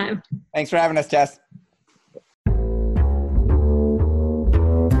next time. Thanks for having us, Tess.